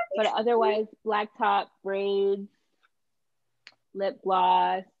 But otherwise, black top, braids, lip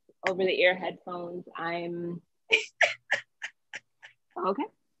gloss, over the ear headphones. I'm okay.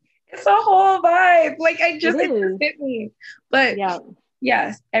 It's a whole vibe. Like, it just hit me. But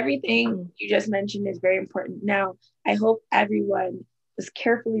yes, everything you just mentioned is very important. Now, I hope everyone was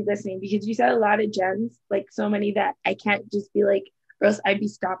carefully listening, because you said a lot of gems, like so many that I can't just be like, or else I'd be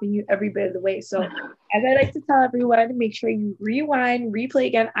stopping you every bit of the way. So as I like to tell everyone, make sure you rewind, replay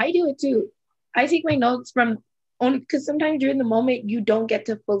again. I do it too. I take my notes from, only because sometimes during the moment you don't get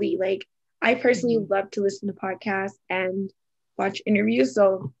to fully, like, I personally love to listen to podcasts and watch interviews.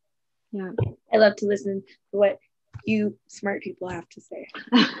 So I love to listen to what you smart people have to say.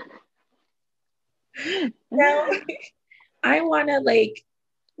 Now, I want to, like,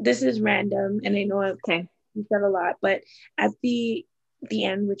 this is random, and I know you said a lot, but at the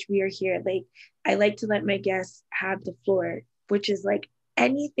end, which we are here, like, I like to let my guests have the floor, which is like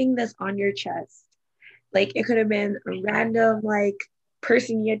anything that's on your chest. Like, it could have been a random, like,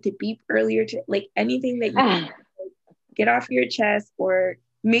 person you had to beep earlier, to like anything that you can, like, get off your chest or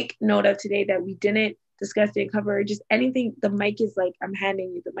make note of today that we didn't discuss, didn't cover, just anything. The mic is like, I'm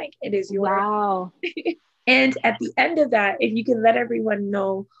handing you the mic. It is yours. Wow. And at the end of that, if you can let everyone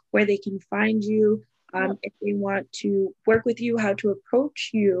know where they can find you, if they want to work with you, how to approach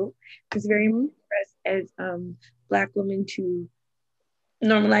you, it's very important for us as Black women to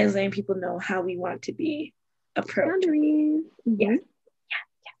normalize letting people know how we want to be approached. Boundaries. Yes.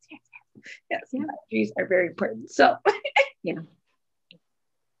 Boundaries are very important. So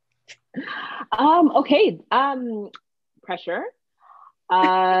okay. Pressure.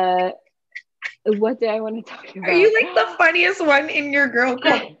 What do I want to talk about? Are you like the funniest one in your girl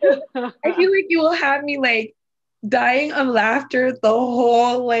group? I feel like you will have me like dying of laughter the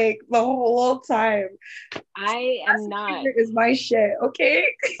whole time. I am not. Is my shit, okay?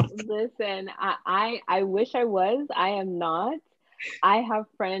 Listen, I wish I was. I am not. I have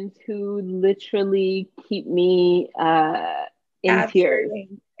friends who literally keep me in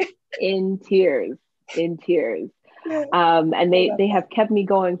tears. And they have kept me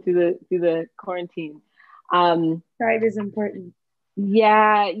going through the quarantine. Pride is important.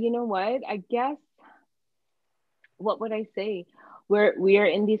 Yeah, you know what? I guess, what would I say? We are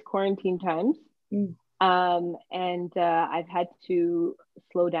in these quarantine times. And I've had to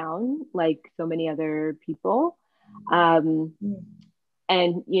slow down like so many other people. And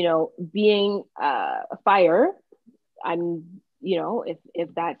being a fire, I'm, if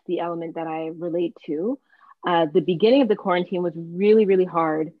that's the element that I relate to, the beginning of the quarantine was really, really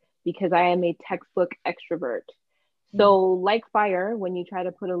hard because I am a textbook extrovert. So like fire, when you try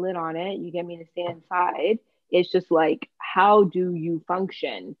to put a lid on it, you get me to stay inside. It's just like, how do you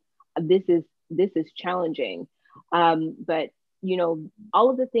function? This is challenging. But all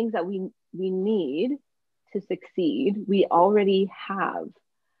of the things that we need to succeed, we already have.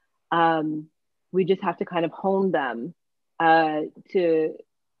 We just have to kind of hone them to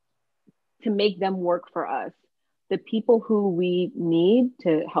make them work for us. The people who we need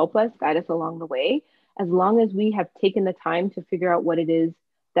to help us, guide us along the way, as long as we have taken the time to figure out what it is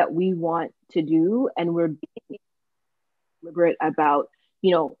that we want to do, and we're being deliberate about,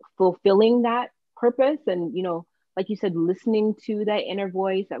 fulfilling that purpose, and, like you said, listening to that inner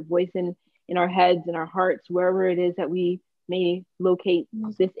voice, that voice in our heads, in our hearts, wherever it is that we may locate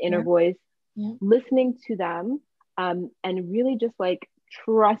this inner voice, listening to them, and really just like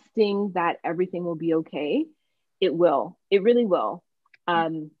trusting that everything will be okay. It will. It really will.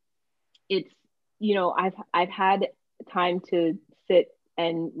 It's, I've had time to sit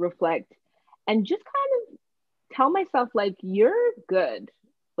and reflect and just kind of tell myself, like, you're good.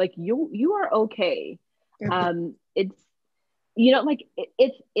 like you are okay. You're It's, you know, like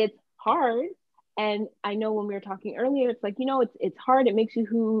it's hard. And I know when we were talking earlier, it's like, you know, it's hard. It makes you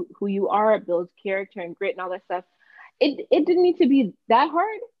who you are. It builds character and grit and all that stuff. It didn't need to be that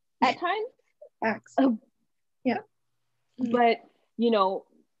hard at times. facts. Yeah. But, you know,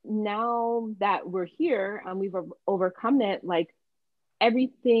 now that we're here and we've overcome it, like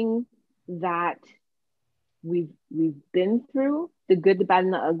everything that we've been through, the good, the bad,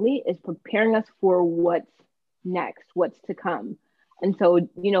 and the ugly, is preparing us for what's next, what's to come. And so,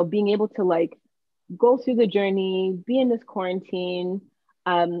 you know, being able to like go through the journey, be in this quarantine,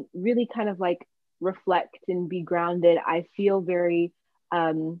 really kind of like reflect and be grounded. I feel very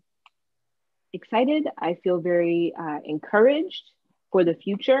excited. I feel very encouraged for the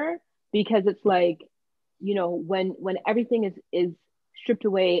future, because it's like, you know, when everything is stripped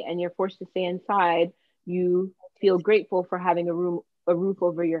away and you're forced to stay inside, you feel grateful for having a roof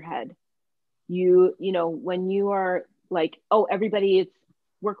over your head. You know, when you are like, oh, everybody is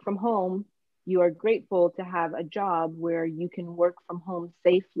work from home, you are grateful to have a job where you can work from home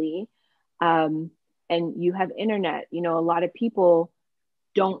safely, and you have internet. You know, a lot of people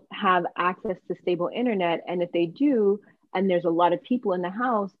don't have access to stable internet, and if they do, and there's a lot of people in the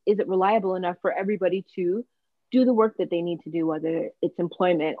house, is it reliable enough for everybody to do the work that they need to do, whether it's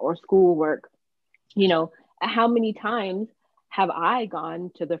employment or schoolwork? You know, how many times have I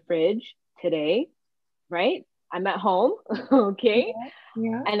gone to the fridge today, right? I'm at home, okay?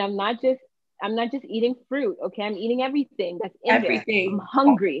 Yeah. And I'm not just eating fruit, okay? I'm eating everything that's in Everything. there. I'm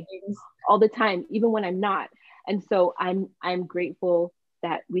hungry all the time, even when I'm not. And so I'm grateful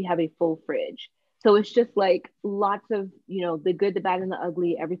that we have a full fridge. So it's just like lots of, you know, the good, the bad, and the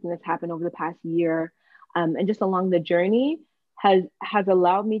ugly, everything that's happened over the past year, and just along the journey has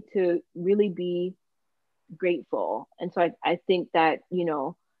allowed me to really be grateful. And so I think that, you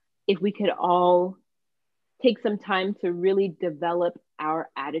know, if we could all take some time to really develop our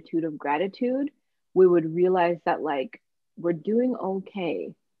attitude of gratitude, we would realize that like we're doing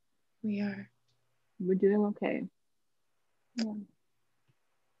okay. We are. We're doing okay. Yeah.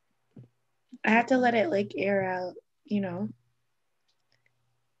 I had to let it like air out, you know.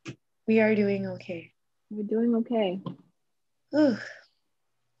 We are doing okay. We're doing okay. Ooh,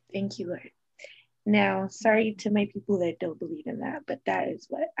 thank you, Lord. Now, sorry to my people that don't believe in that, but that is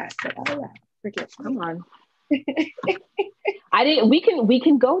what I said out loud. Forgive me. Come on. I didn't. We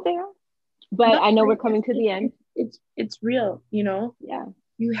can go there, but no, I know we're coming to the end. It's real, you know. Yeah.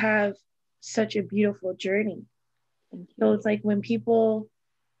 You have such a beautiful journey. Thank you. So it's like when people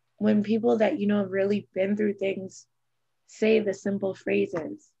that, you know, have really been through things say the simple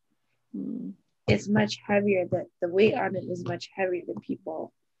phrases, it's much heavier. That the weight on it is much heavier than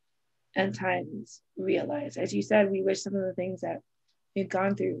people at times realize. As you said, we wish some of the things that we've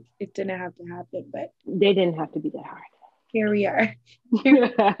gone through, it didn't have to happen, but they didn't have to be that hard. Here we are.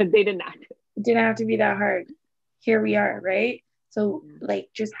 They did not. It didn't have to be that hard. Here we are, right? So like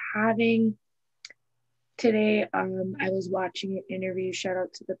just having today, I was watching an interview, shout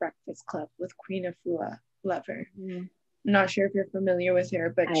out to The Breakfast Club, with Queen Afua. Love her. Not sure if you're familiar with her,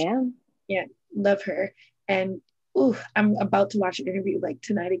 but I am. Yeah, love her. And I'm about to watch an interview like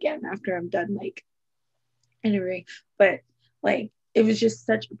tonight again after I'm done like interviewing. But like it was just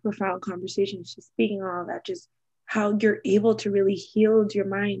such a profound conversation. She's speaking on all that, just how you're able to really heal your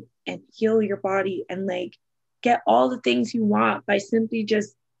mind and heal your body and like get all the things you want by simply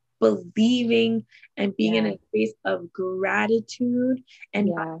just believing and being in a space of gratitude and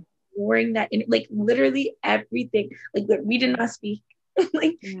ignoring that, and like literally everything. Like we did not speak.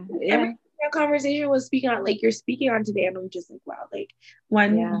 Like every conversation was speaking on, like you're speaking on today, and I'm just like, wow, like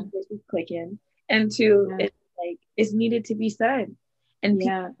one, this is clicking, and two, it's like it's needed to be said, and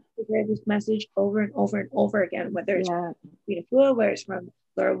people hear this message over and over and over again, whether it's from Rita Fua, whether it's from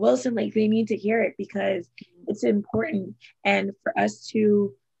Laura Wilson, like they need to hear it because it's important, and for us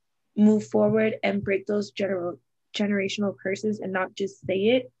to move forward and break those generational curses and not just say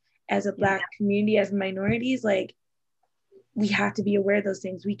it as a Black community, as minorities, like we have to be aware of those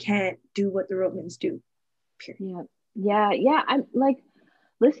things. We can't do what the Romans do. Period. Yeah. I'm like,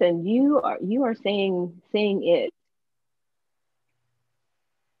 listen, you are saying it.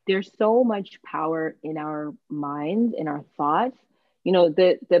 There's so much power in our minds, in our thoughts. You know,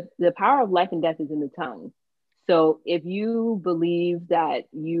 the power of life and death is in the tongue. So if you believe that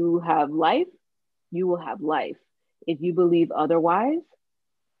you have life, you will have life. If you believe otherwise,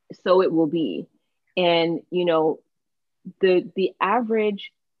 so it will be. And, you know, the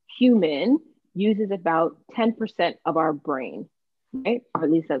average human uses about 10% of our brain, right? Or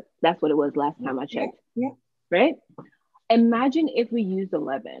at least that's what it was last time I checked. Yeah. Right? imagine if we used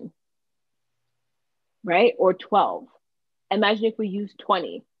 11, right? Or 12. Imagine if we used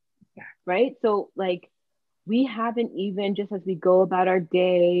 20, Yeah. right? So like we haven't even, just as we go about our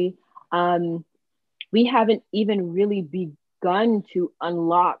day, we haven't even really begun to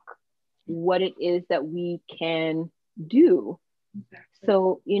unlock what it is that we can do. Exactly.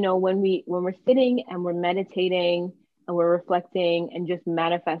 So, when we're sitting and we're meditating and we're reflecting and just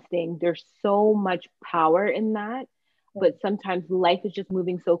manifesting, there's so much power in that. But sometimes life is just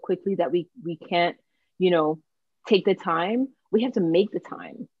moving so quickly that we can't, take the time. We have to make the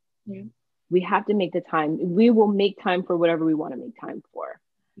time. Yeah. We have to make the time. We will make time for whatever we want to make time for.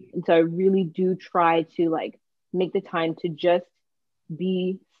 And so I really do try to like make the time to just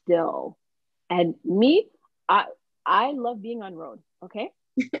be still. And me, I love being on road. Okay.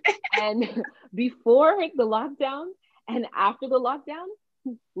 And before the lockdown and after the lockdown,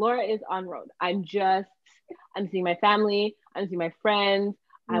 Laura is on road. I'm seeing my family. I'm seeing my friends.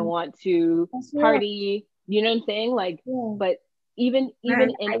 I want to party. You know what I'm saying? Like, but even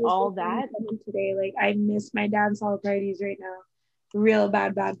in all that today, like I miss my dance hall parties right now. Real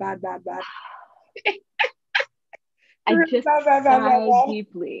bad. I just sigh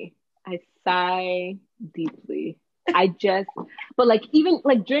deeply. I sigh deeply. But like even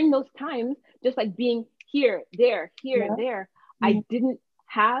like during those times, just like being here, there, I didn't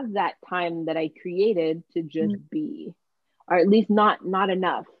have that time that I created to just be, or at least not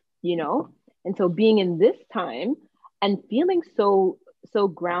enough, And so being in this time and feeling so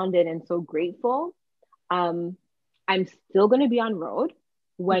grounded and so grateful, I'm still going to be on road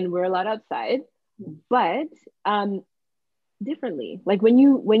when we're allowed outside, but differently. Like when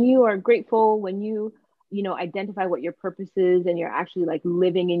you are grateful, when you identify what your purpose is, and you're actually like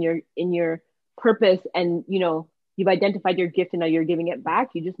living in your purpose, and you've identified your gift and now you're giving it back,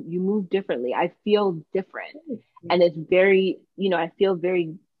 you move differently. I feel different, and it's very, I feel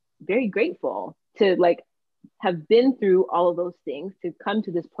very, very grateful to like have been through all of those things to come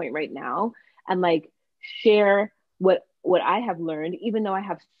to this point right now and like share what I have learned, even though I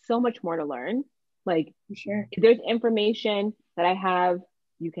have so much more to learn. Like, sure, if there's information that I have,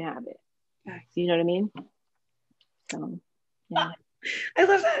 you can have it. Nice. You know what I mean? So, yeah. I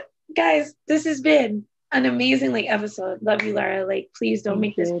love that. Guys, this has been an amazing like episode. Love you, Lara. Like, please don't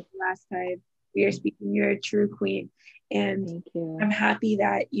make this the last time we are speaking. You're a true queen. And I'm happy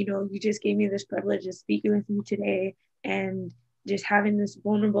that, you just gave me this privilege of speaking with you today and just having this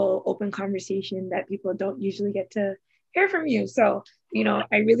vulnerable, open conversation that people don't usually get to hear from you. So,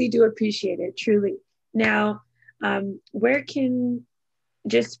 I really do appreciate it, truly. Now,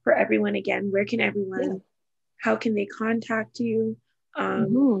 just for everyone again, where can everyone, how can they contact you?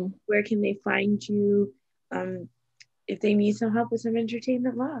 Where can they find you if they need some help with some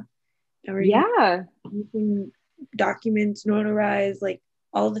entertainment law? Or anything, documents, notarize, like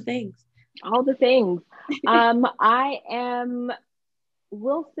all the things. I am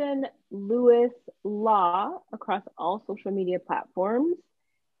Wilson Lewis Law across all social media platforms.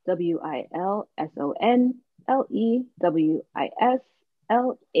 WILSON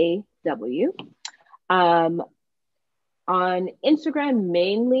LEWISLAW. On Instagram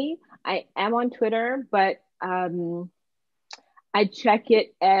mainly. I am on Twitter, but I check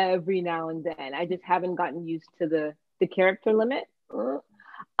it every now and then. I just haven't gotten used to the character limit.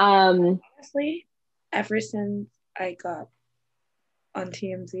 Honestly, ever since I got on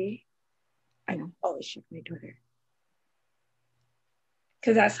TMZ, I always check my Twitter.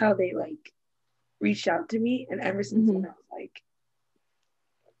 Because that's how they like reached out to me. And ever since then, I was like,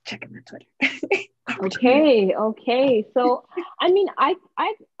 checking my Twitter. Okay. So, I mean, I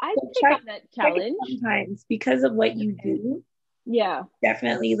take on that challenge. Sometimes because of what you do. Yeah.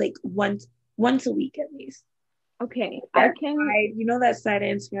 Definitely like once a week at least. Okay. That side of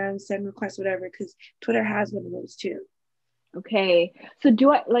Instagram, send requests, whatever, because Twitter has one of those too. Okay. So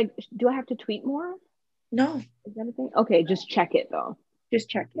do I have to tweet more? No. Is that a thing? Okay, just check it though. Just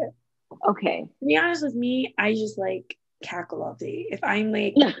check it. Okay. To be honest with me, I just like cackle all day. If I'm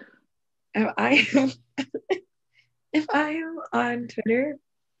like if I am on Twitter,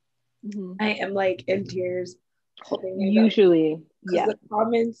 I am like in tears. Usually, the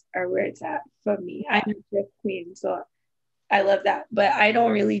comments are where it's at for me. I'm a Drift queen, so I love that, but I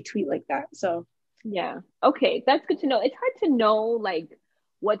don't really tweet like that. So okay, that's good to know. It's hard to know like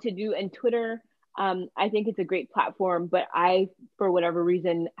what to do, and Twitter, I think it's a great platform, but I, for whatever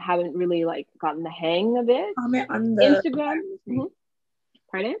reason, haven't really like gotten the hang of it. Comment on the Instagram.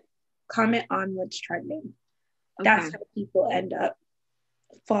 Pardon? Comment on what's trending. That's how people end up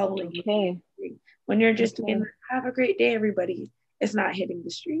following you. When you're just doing, have a great day, everybody. It's not hitting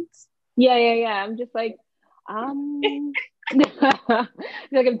the streets. Yeah. I'm just like, Like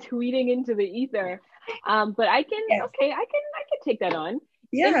I'm tweeting into the ether. But I can, Yes. okay, I can take that on.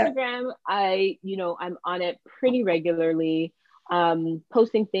 Yeah. Instagram, I'm on it pretty regularly,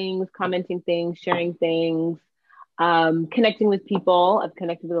 posting things, commenting things, sharing things, connecting with people. I've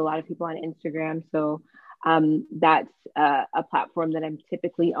connected with a lot of people on Instagram. So that's a platform that I'm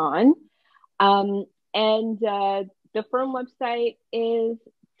typically on. And the firm website is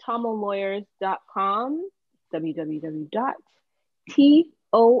tomolawyers.com,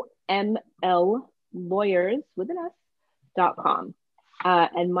 www.tomllawyers.com.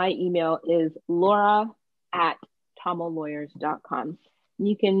 And my email is laura@tomolawyers.com.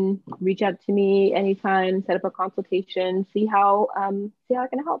 You can reach out to me anytime, set up a consultation, see how I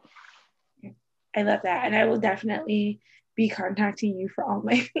can help. I love that. And I will definitely be contacting you for all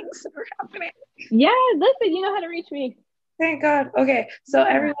my things that are happening. Yeah, listen, you know how to reach me. Thank God. Okay. So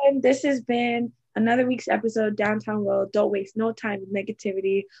everyone, this has been another week's episode, Downtown World. Don't waste no time with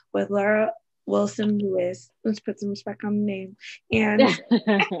negativity with Laura Wilson Lewis. Let's put some respect on the name.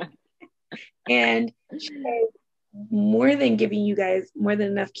 And more than giving you guys more than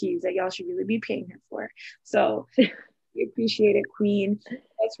enough keys that y'all should really be paying her for. So we appreciate it, Queen.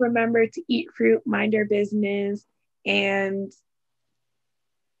 Let's remember to eat fruit, mind our business, and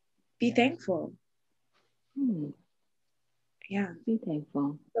be thankful. Yeah. Be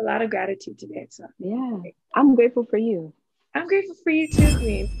thankful. A lot of gratitude today. So yeah. I'm grateful for you. I'm grateful for you too,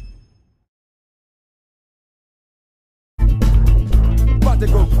 Queen. About to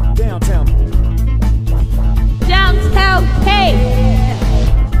go downtown. Downtown, hey!